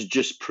 has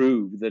just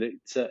proved that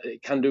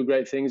it can do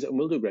great things and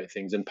will do great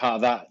things. And part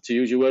of that, to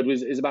use your word,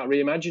 is about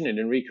reimagining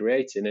and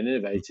recreating and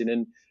innovating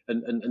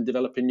and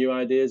developing new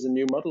ideas and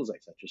new models,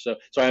 etc.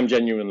 So I am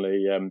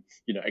genuinely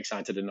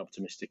excited and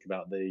optimistic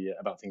about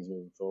things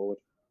moving forward.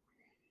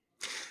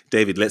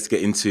 David, let's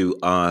get into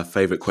our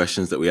favorite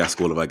questions that we ask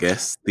all of our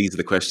guests. These are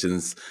the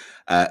questions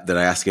that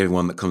I ask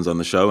everyone that comes on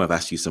the show. I've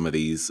asked you some of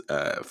these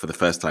for the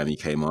first time you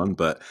came on,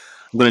 but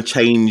I'm going to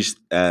change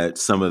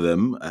some of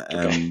them.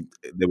 Okay.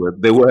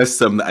 There were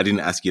some that I didn't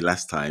ask you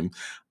last time.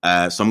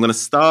 So I'm going to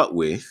start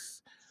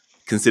with,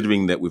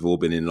 considering that we've all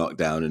been in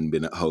lockdown and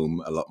been at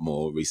home a lot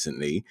more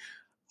recently,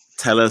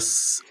 tell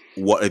us,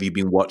 what have you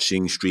been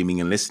watching, streaming,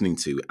 and listening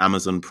to?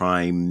 Amazon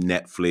Prime,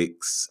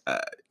 Netflix,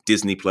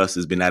 Disney Plus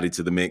has been added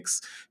to the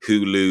mix,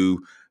 Hulu,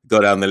 go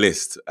down the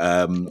list. What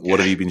have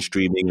Okay. you been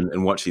streaming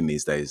and watching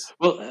these days?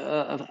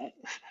 Well,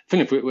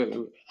 Philip,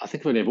 I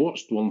think we never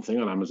watched one thing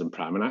on Amazon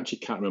Prime, and I actually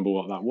can't remember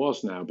what that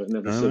was now. But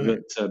never, All right.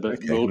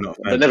 Okay, I'm not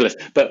a but fan. nevertheless.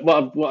 But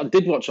what I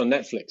did watch on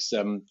Netflix,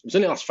 it was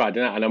only last Friday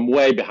night, and I'm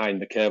way behind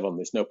the curve on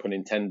this. No pun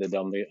intended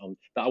on.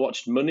 But I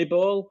watched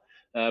Moneyball,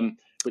 Oh,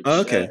 which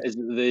okay. is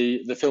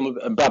the film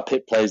and Brad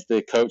Pitt plays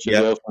the coach of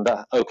Yeah.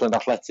 the Oakland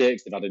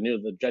Athletics. They've had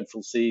another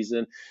dreadful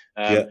season.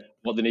 Yeah.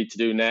 What they need to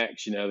do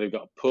next, they've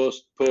got a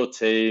poor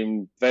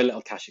team, very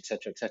little cash,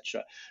 etc.,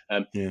 etc.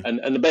 Yeah.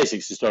 And the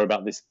basics is a story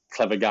about this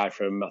clever guy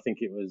from, I think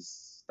it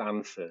was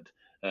Stanford.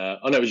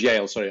 Oh no, it was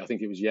Yale. Sorry, I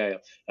think it was Yale.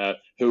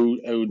 Who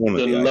One of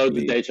the done Ivy loads of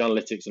League. data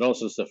analytics and all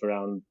sorts of stuff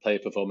around player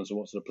performance and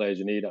what sort of players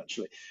you need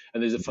actually.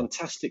 And there's a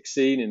fantastic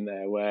scene in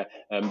there where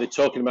they're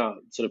talking about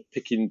sort of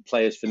picking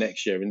players for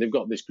next year, and they've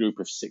got this group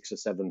of 6 or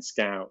 7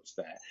 scouts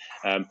there,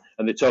 and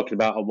they're talking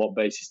about on what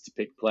basis to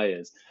pick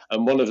players.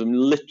 And one of them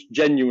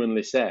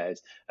genuinely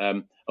says,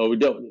 "Oh, we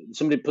don't."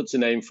 Somebody puts a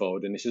name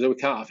forward, and he says, "Oh, we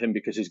can't have him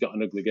because he's got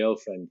an ugly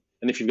girlfriend."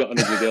 And if you've got an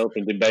ugly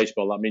girlfriend in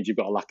baseball, that means you've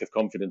got a lack of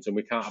confidence, and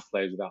we can't have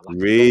players with that lack of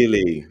confidence.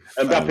 Really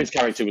And Brad Pitt's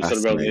character was sort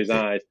of rolling his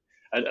fascinating. eyes.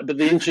 But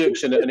the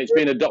introduction, and it's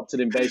been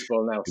adopted in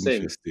baseball now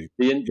since, Interesting.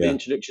 the Yeah.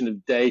 introduction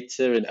of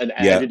data and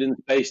Yeah.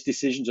 evidence-based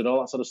decisions and all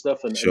that sort of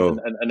stuff, and, Sure.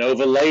 and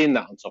overlaying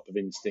that on top of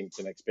instinct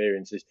and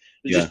experiences.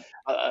 It's Yeah. just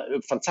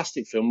a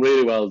fantastic film,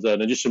 really well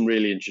done, and just some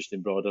really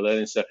interesting broader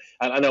learning. So,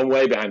 and I'm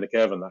way behind the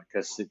curve on that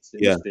because it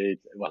Yeah. must be,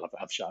 well,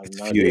 I've shot It's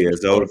a no few idea,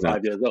 years 4 or old now.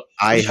 5 years old.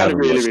 I I just found it haven't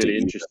really, watched it really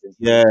either. interesting.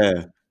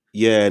 Yeah.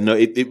 Yeah, no,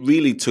 it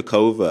really took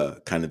over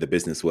kind of the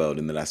business world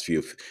in the last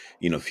few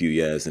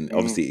years, and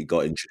obviously it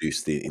got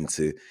introduced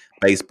into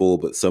baseball,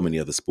 but so many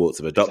other sports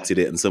have adopted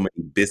it, and so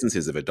many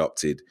businesses have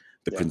adopted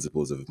the Yeah.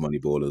 principles of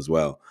Moneyball as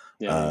well.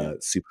 Yeah.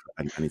 Super.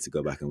 I need to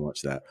go back and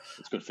watch that.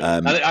 It's a good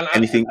film, and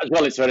Anything? as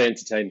well, it's very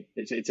entertaining.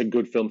 It's a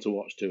good film to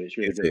watch too. It's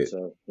really Is good. it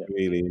So yeah.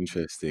 really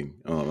interesting?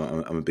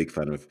 Oh, I'm a big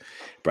fan of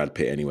Brad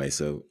Pitt anyway,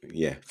 so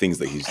yeah, things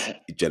that he's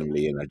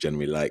generally in, I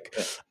generally like.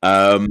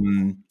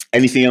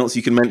 Anything else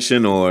you can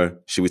mention,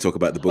 or should we talk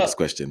about the books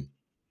question?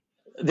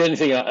 The only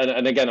thing,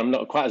 and again, I'm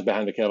not quite as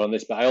behind the curve on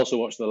this, but I also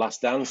watched The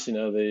Last Dance. You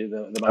know,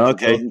 the Michael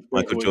Jordan,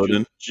 Michael which Jordan,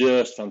 was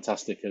just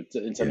fantastic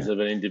in terms of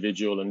an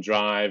individual and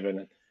drive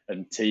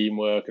and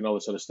teamwork and all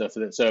this sort of stuff.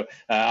 So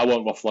I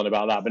won't waffle on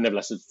about that, but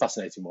nevertheless, it's a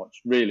fascinating watch.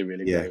 Really,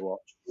 really great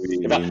watch.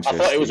 Really In fact, I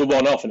thought it was a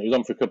one-off, and it was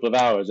on for a couple of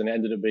hours, and it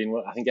ended up being,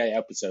 I think, 8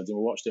 episodes, and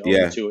we watched it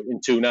all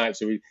in 2 nights.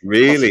 So we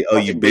really,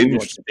 you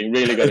binged?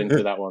 Really got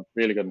into that one.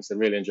 Really got into it.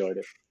 Really enjoyed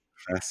it.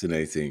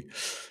 Fascinating.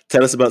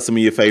 Tell us about some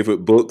of your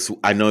favorite books.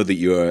 I know that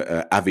you're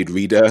an avid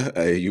reader.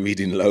 You're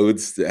reading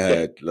loads,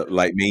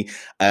 like me.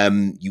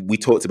 We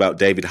talked about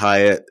David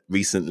Hyatt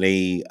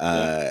recently,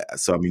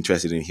 so I'm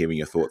interested in hearing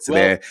your thoughts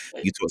there.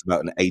 You talked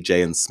about an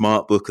AJ and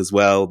Smart book as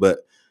well, but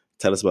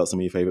tell us about some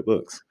of your favorite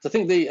books. So I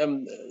think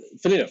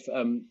funny enough,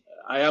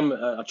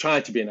 I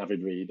try to be an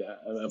avid reader.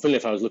 Funny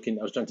enough, I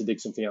was trying to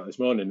dig something out this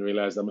morning and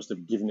realised I must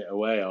have given it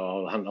away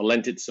or I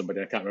lent it to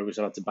somebody. I can't remember,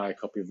 so I had to buy a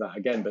copy of that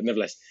again. But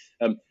nevertheless,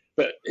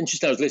 but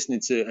interesting, I was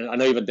listening to, and I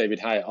know you've had David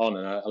Hyatt on,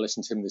 and I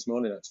listened to him this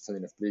morning, actually, funny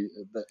enough.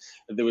 But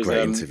there was,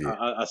 great interview.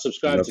 I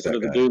subscribed to sort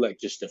of the Do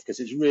Lecture stuff because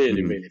it's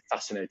really, really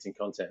fascinating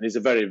content. And he's a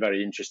very,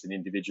 very interesting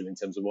individual in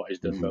terms of what he's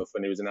done, both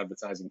when he was an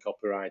advertising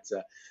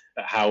copywriter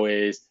at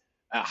Howie's,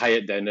 at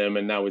Hyatt Denham,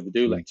 and now with the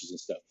Do Lectures and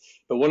stuff.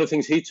 But one of the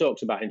things he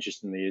talks about,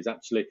 interestingly, is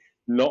actually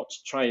not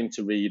trying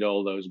to read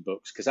all those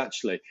books, because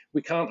actually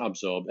we can't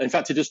absorb. In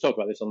fact, he does talk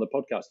about this on the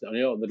podcast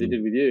that he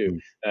did with you.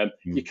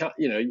 You can't,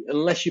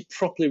 unless you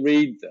properly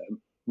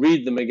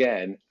read them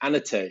again,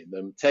 annotate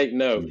them, take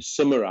notes,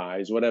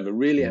 summarize, whatever,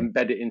 really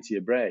embed it into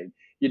your brain,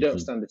 you don't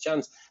stand a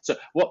chance. So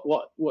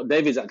what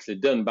David's actually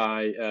done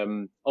by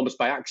almost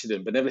by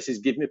accident, but nevertheless, he's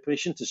given me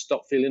permission to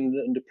stop feeling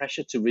under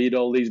pressure to read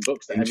all these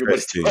books that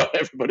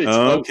everybody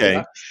talks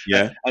about.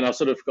 Yeah. And I've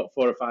sort of got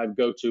 4 or 5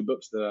 go-to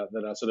books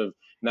that I sort of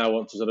now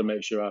want to sort of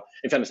make sure.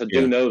 In fairness, I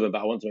do know them,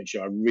 but I want to make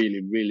sure I really,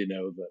 really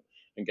know them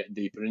and get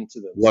deeper into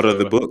them. What are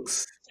the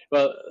books?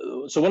 Well,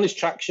 so one is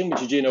Traction,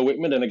 which is Gino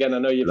Wickman, and again, I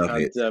know you've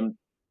had.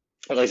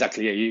 Well,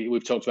 exactly. Yeah,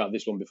 we've talked about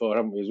this one before,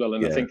 haven't we, as well?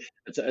 And I think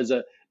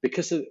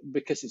because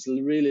it's a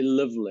really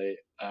lovely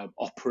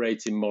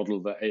operating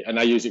model and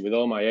I use it with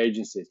all my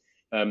agencies.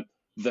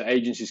 That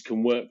agencies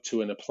can work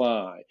to and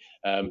apply,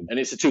 and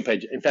it's a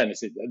 2-page. In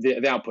fairness,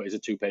 the output is a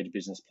 2-page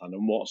business plan,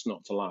 and what's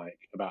not to like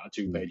about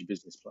a 2-page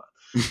business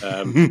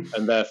plan?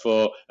 And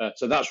therefore,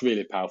 so that's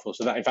really powerful.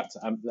 So that, in fact,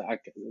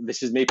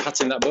 this is me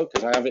patting that book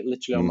because I have it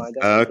literally on my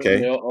desk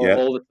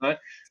all the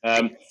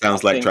time.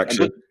 Sounds like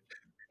Traction.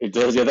 It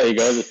does, yeah. There you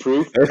go. The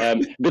proof.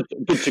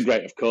 Good to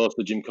great, of course.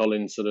 The Jim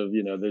Collins sort of,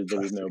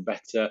 there is no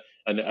better,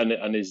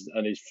 and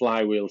his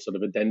flywheel sort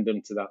of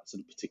addendum to that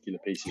sort of particular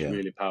piece is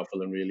really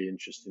powerful and really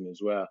interesting as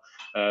well.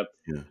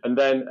 And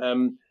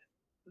then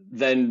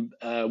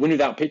Win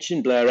Without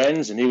Pitching, Blair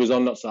Enns, and he was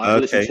on. I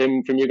listened to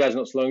him from you guys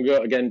not so long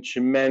ago. Again,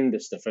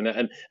 tremendous stuff. And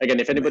again,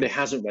 if anybody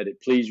hasn't read it,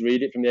 please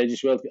read it from the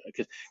agency world,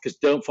 because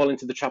don't fall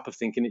into the trap of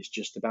thinking it's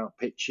just about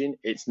pitching.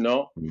 It's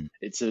not.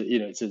 It's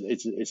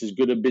it's as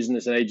good a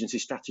business and agency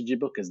strategy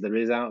book as there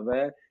is out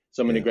there.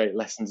 So many great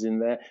lessons in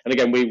there. And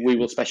again, we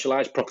will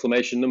specialize.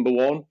 Proclamation number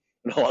 1.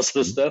 And all that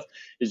sort of stuff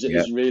is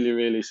really,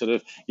 really sort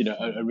of,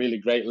 a really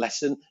great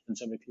lesson. And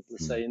so many people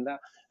are saying that.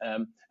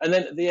 And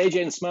then the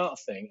AJ and Smart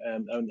thing,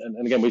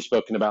 and again, we've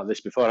spoken about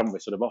this before, haven't we,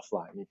 sort of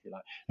offline, if you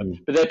like.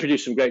 But they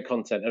produce some great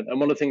content. And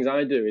one of the things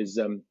I do is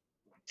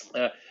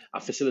I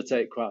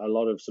facilitate quite a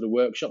lot of sort of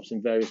workshops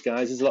in various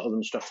guises, a lot of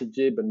them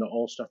strategy, but not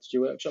all strategy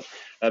workshops.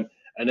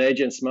 And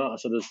AJ and Smart are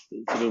sort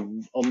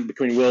of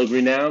becoming world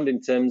renowned in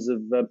terms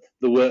of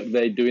the work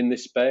they do in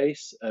this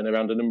space and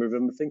around a number of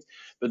other things.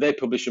 But they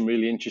publish some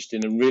really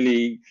interesting and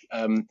really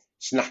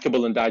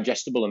snackable and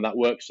digestible, and that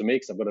works for me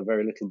because I've got a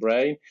very little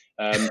brain.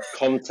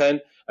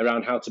 Content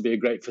around how to be a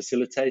great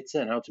facilitator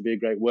and how to be a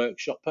great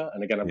workshopper.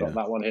 And again, I've got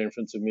that one here in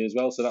front of me as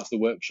well. So that's the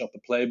Workshopper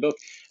Playbook.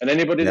 And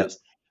anybody that's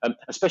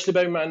especially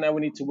bearing in mind now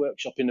we need to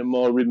workshop in a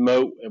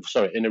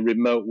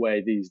remote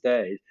way these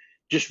days.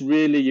 Just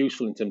really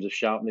useful in terms of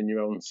sharpening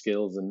your own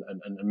skills and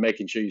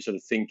making sure you're sort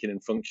of thinking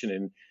and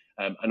functioning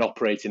and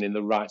operating in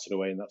the right sort of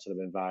way in that sort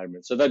of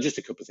environment. So there are just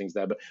a couple of things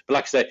there. But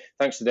like I say,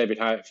 thanks to David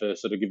Hyatt for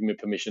sort of giving me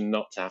permission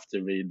not to have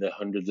to read the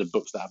hundreds of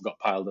books that I've got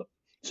piled up.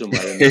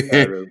 somewhere in the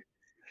spare room.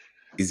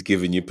 He's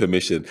giving you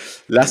permission.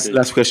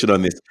 Last question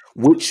on this.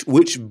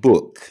 Which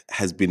book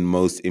has been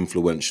most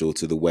influential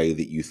to the way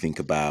that you think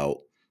about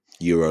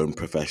your own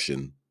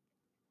profession?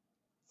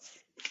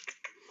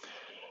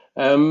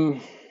 I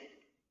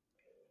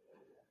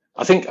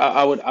think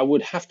I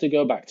would have to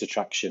go back to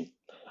Traction.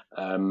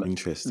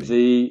 Interesting.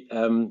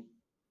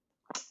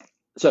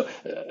 So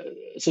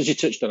you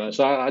touched on it.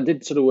 So I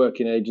did sort of work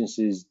in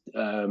agencies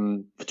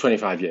for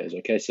 25 years.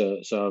 Okay, so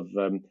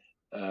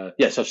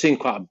I've seen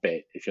quite a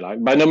bit, if you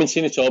like. By no means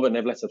seen it all, but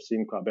nevertheless I've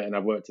seen quite a bit, and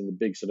I've worked in the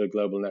big sort of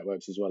global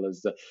networks as well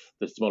as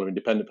the smaller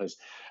independent places.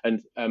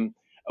 And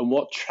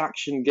what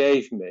Traction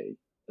gave me,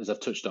 as I've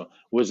touched on,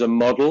 was a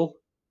model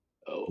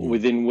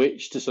within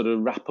which to sort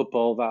of wrap up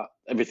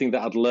everything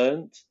that I'd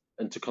learned,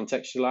 and to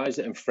contextualize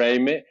it and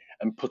frame it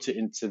and put it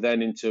into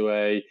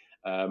a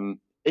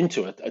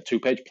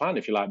 2-page plan,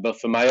 if you like, both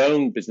for my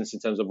own business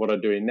in terms of what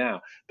I'm doing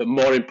now, but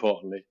more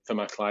importantly for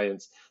my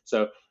clients.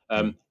 So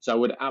I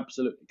would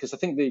absolutely, because I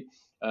think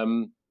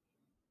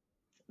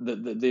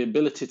the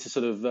ability to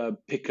sort of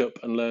pick up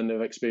and learn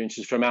of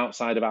experiences from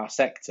outside of our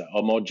sector,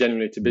 or more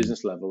generally to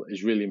business level,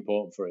 is really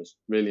important for us.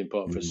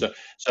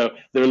 So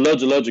there are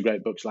loads of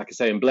great books, like I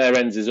say, and Blair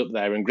Enns is up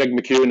there, and Greg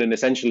McKeown and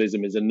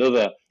Essentialism is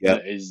another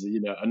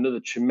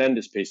another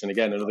tremendous piece, and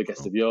again another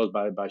guest of yours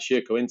by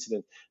sheer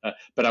coincidence.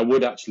 But I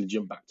would actually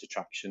jump back to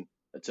Traction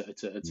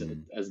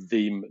as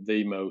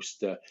the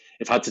most.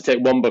 If I had to take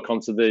one book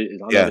onto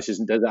this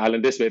isn't Desert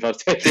Island Disc, but if I was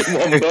taking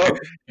one book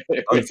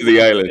onto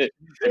the island,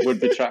 it would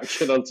be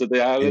Traction onto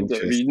the island.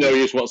 No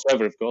use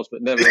whatsoever, of course,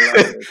 but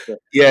nevertheless.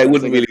 It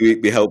wouldn't really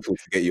be helpful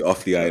to get you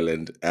off the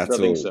island at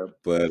all. So.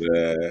 But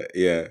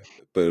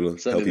it'll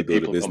help you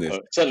build a business.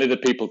 Certainly, the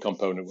people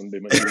component wouldn't be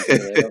much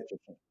use.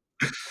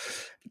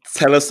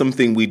 Tell us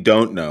something we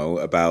don't know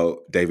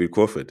about David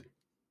Crawford.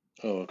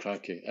 Oh,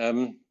 crikey.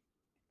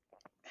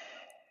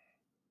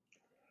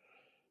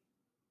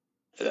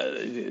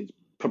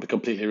 Probably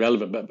completely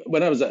irrelevant, but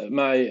when I was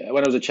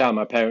a child,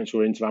 my parents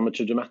were into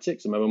amateur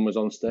dramatics, and my mum was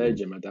on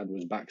stage and my dad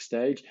was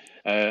backstage,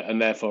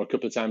 and therefore a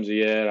couple of times a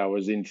year I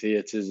was in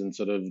theatres and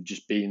sort of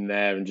just being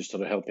there and just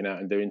sort of helping out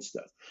and doing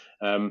stuff.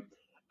 And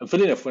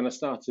funny enough, when I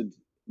started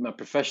my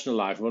professional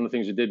life, one of the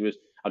things I did was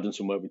I've done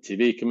some work with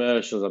TV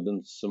commercials, I've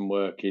done some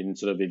work in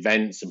sort of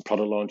events and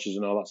product launches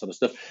and all that sort of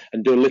stuff,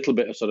 and do a little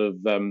bit of sort of,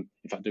 in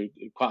fact, do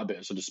quite a bit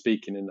of sort of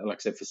speaking and, like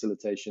I said,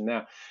 facilitation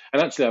now.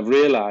 And actually, I've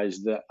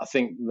realised that I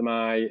think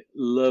my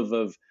love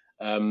of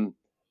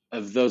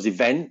those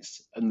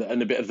events and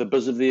a bit of the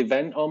buzz of the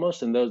event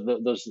almost, and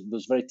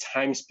those very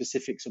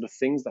time-specific sort of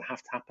things that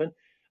have to happen,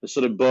 are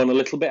sort of born a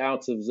little bit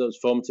out of those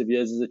formative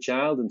years as a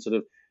child, and sort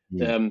of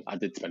I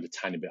did spend a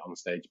tiny bit on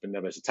stage, but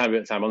nevertheless a tiny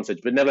bit of time on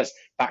stage, but nevertheless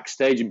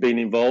backstage and being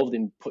involved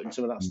in putting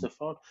some of that stuff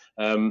on.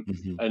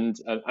 And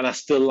I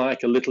still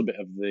like a little bit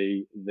of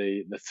the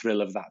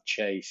thrill of that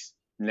chase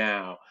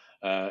now,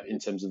 in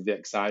terms of the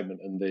excitement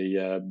and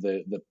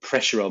the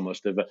pressure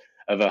almost of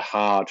a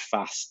hard,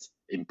 fast,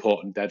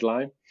 important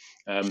deadline.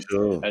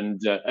 Sure. And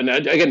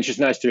again, it's just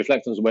nice to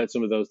reflect on where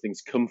some of those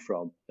things come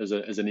from as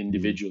an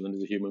individual and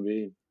as a human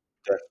being.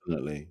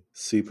 Definitely.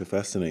 Super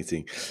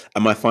fascinating.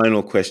 And my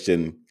final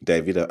question,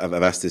 David, I've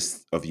asked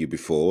this of you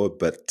before,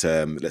 but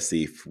let's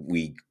see if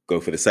we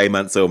go for the same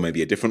answer or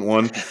maybe a different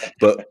one.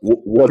 But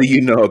what do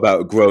you know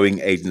about growing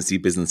agency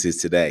businesses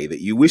today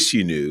that you wish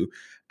you knew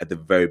at the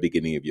very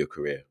beginning of your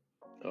career?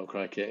 Oh,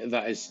 crikey.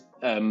 That is,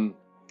 I mean,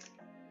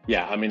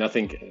 I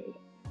think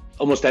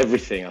almost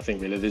everything, I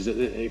think, really.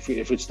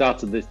 If we'd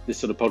started this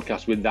sort of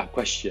podcast with that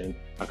question,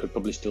 I could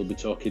probably still be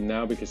talking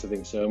now, because I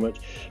think so much.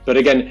 But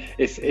again,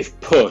 if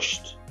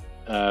pushed,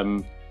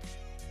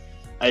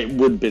 it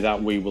would be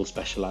that we will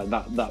specialise.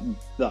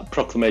 That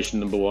proclamation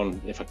number one,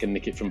 if I can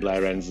nick it from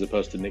Blair Enns as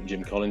opposed to Nick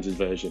Jim Collins'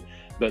 version,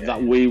 but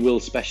that we will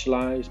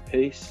specialise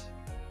piece,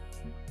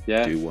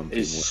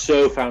 is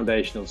so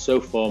foundational,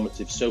 so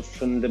formative, so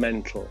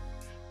fundamental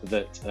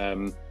that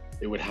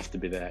it would have to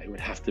be there. It would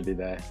have to be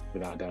there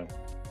without a doubt.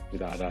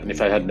 And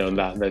if I had known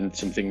that, then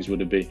some things would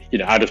have been,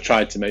 I'd have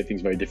tried to make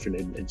things very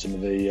different in some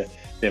of the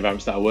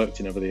environments that I worked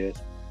in over the years.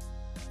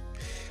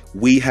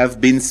 We have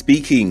been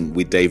speaking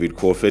with David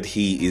Crawford.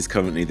 He is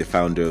currently the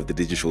founder of the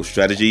Digital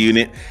Strategy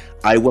Unit.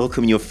 I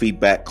welcome your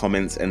feedback,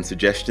 comments, and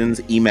suggestions.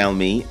 Email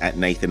me at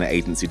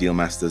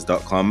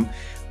nathan@agencydealmasters.com.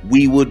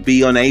 We would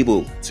be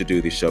unable to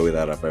do this show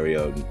without our very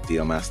own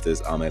Deal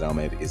Masters.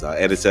 Ahmed is our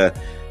editor.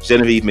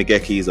 Genevieve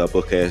Magecki is our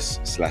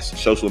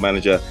booker/social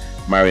manager.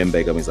 Mariam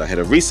Begum is our head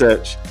of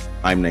research.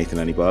 I'm Nathan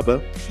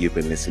Anibaba. You've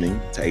been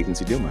listening to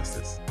Agency Deal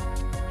Masters.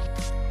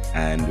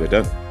 And we're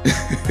done.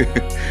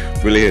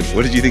 Brilliant.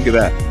 What did you think of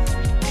that?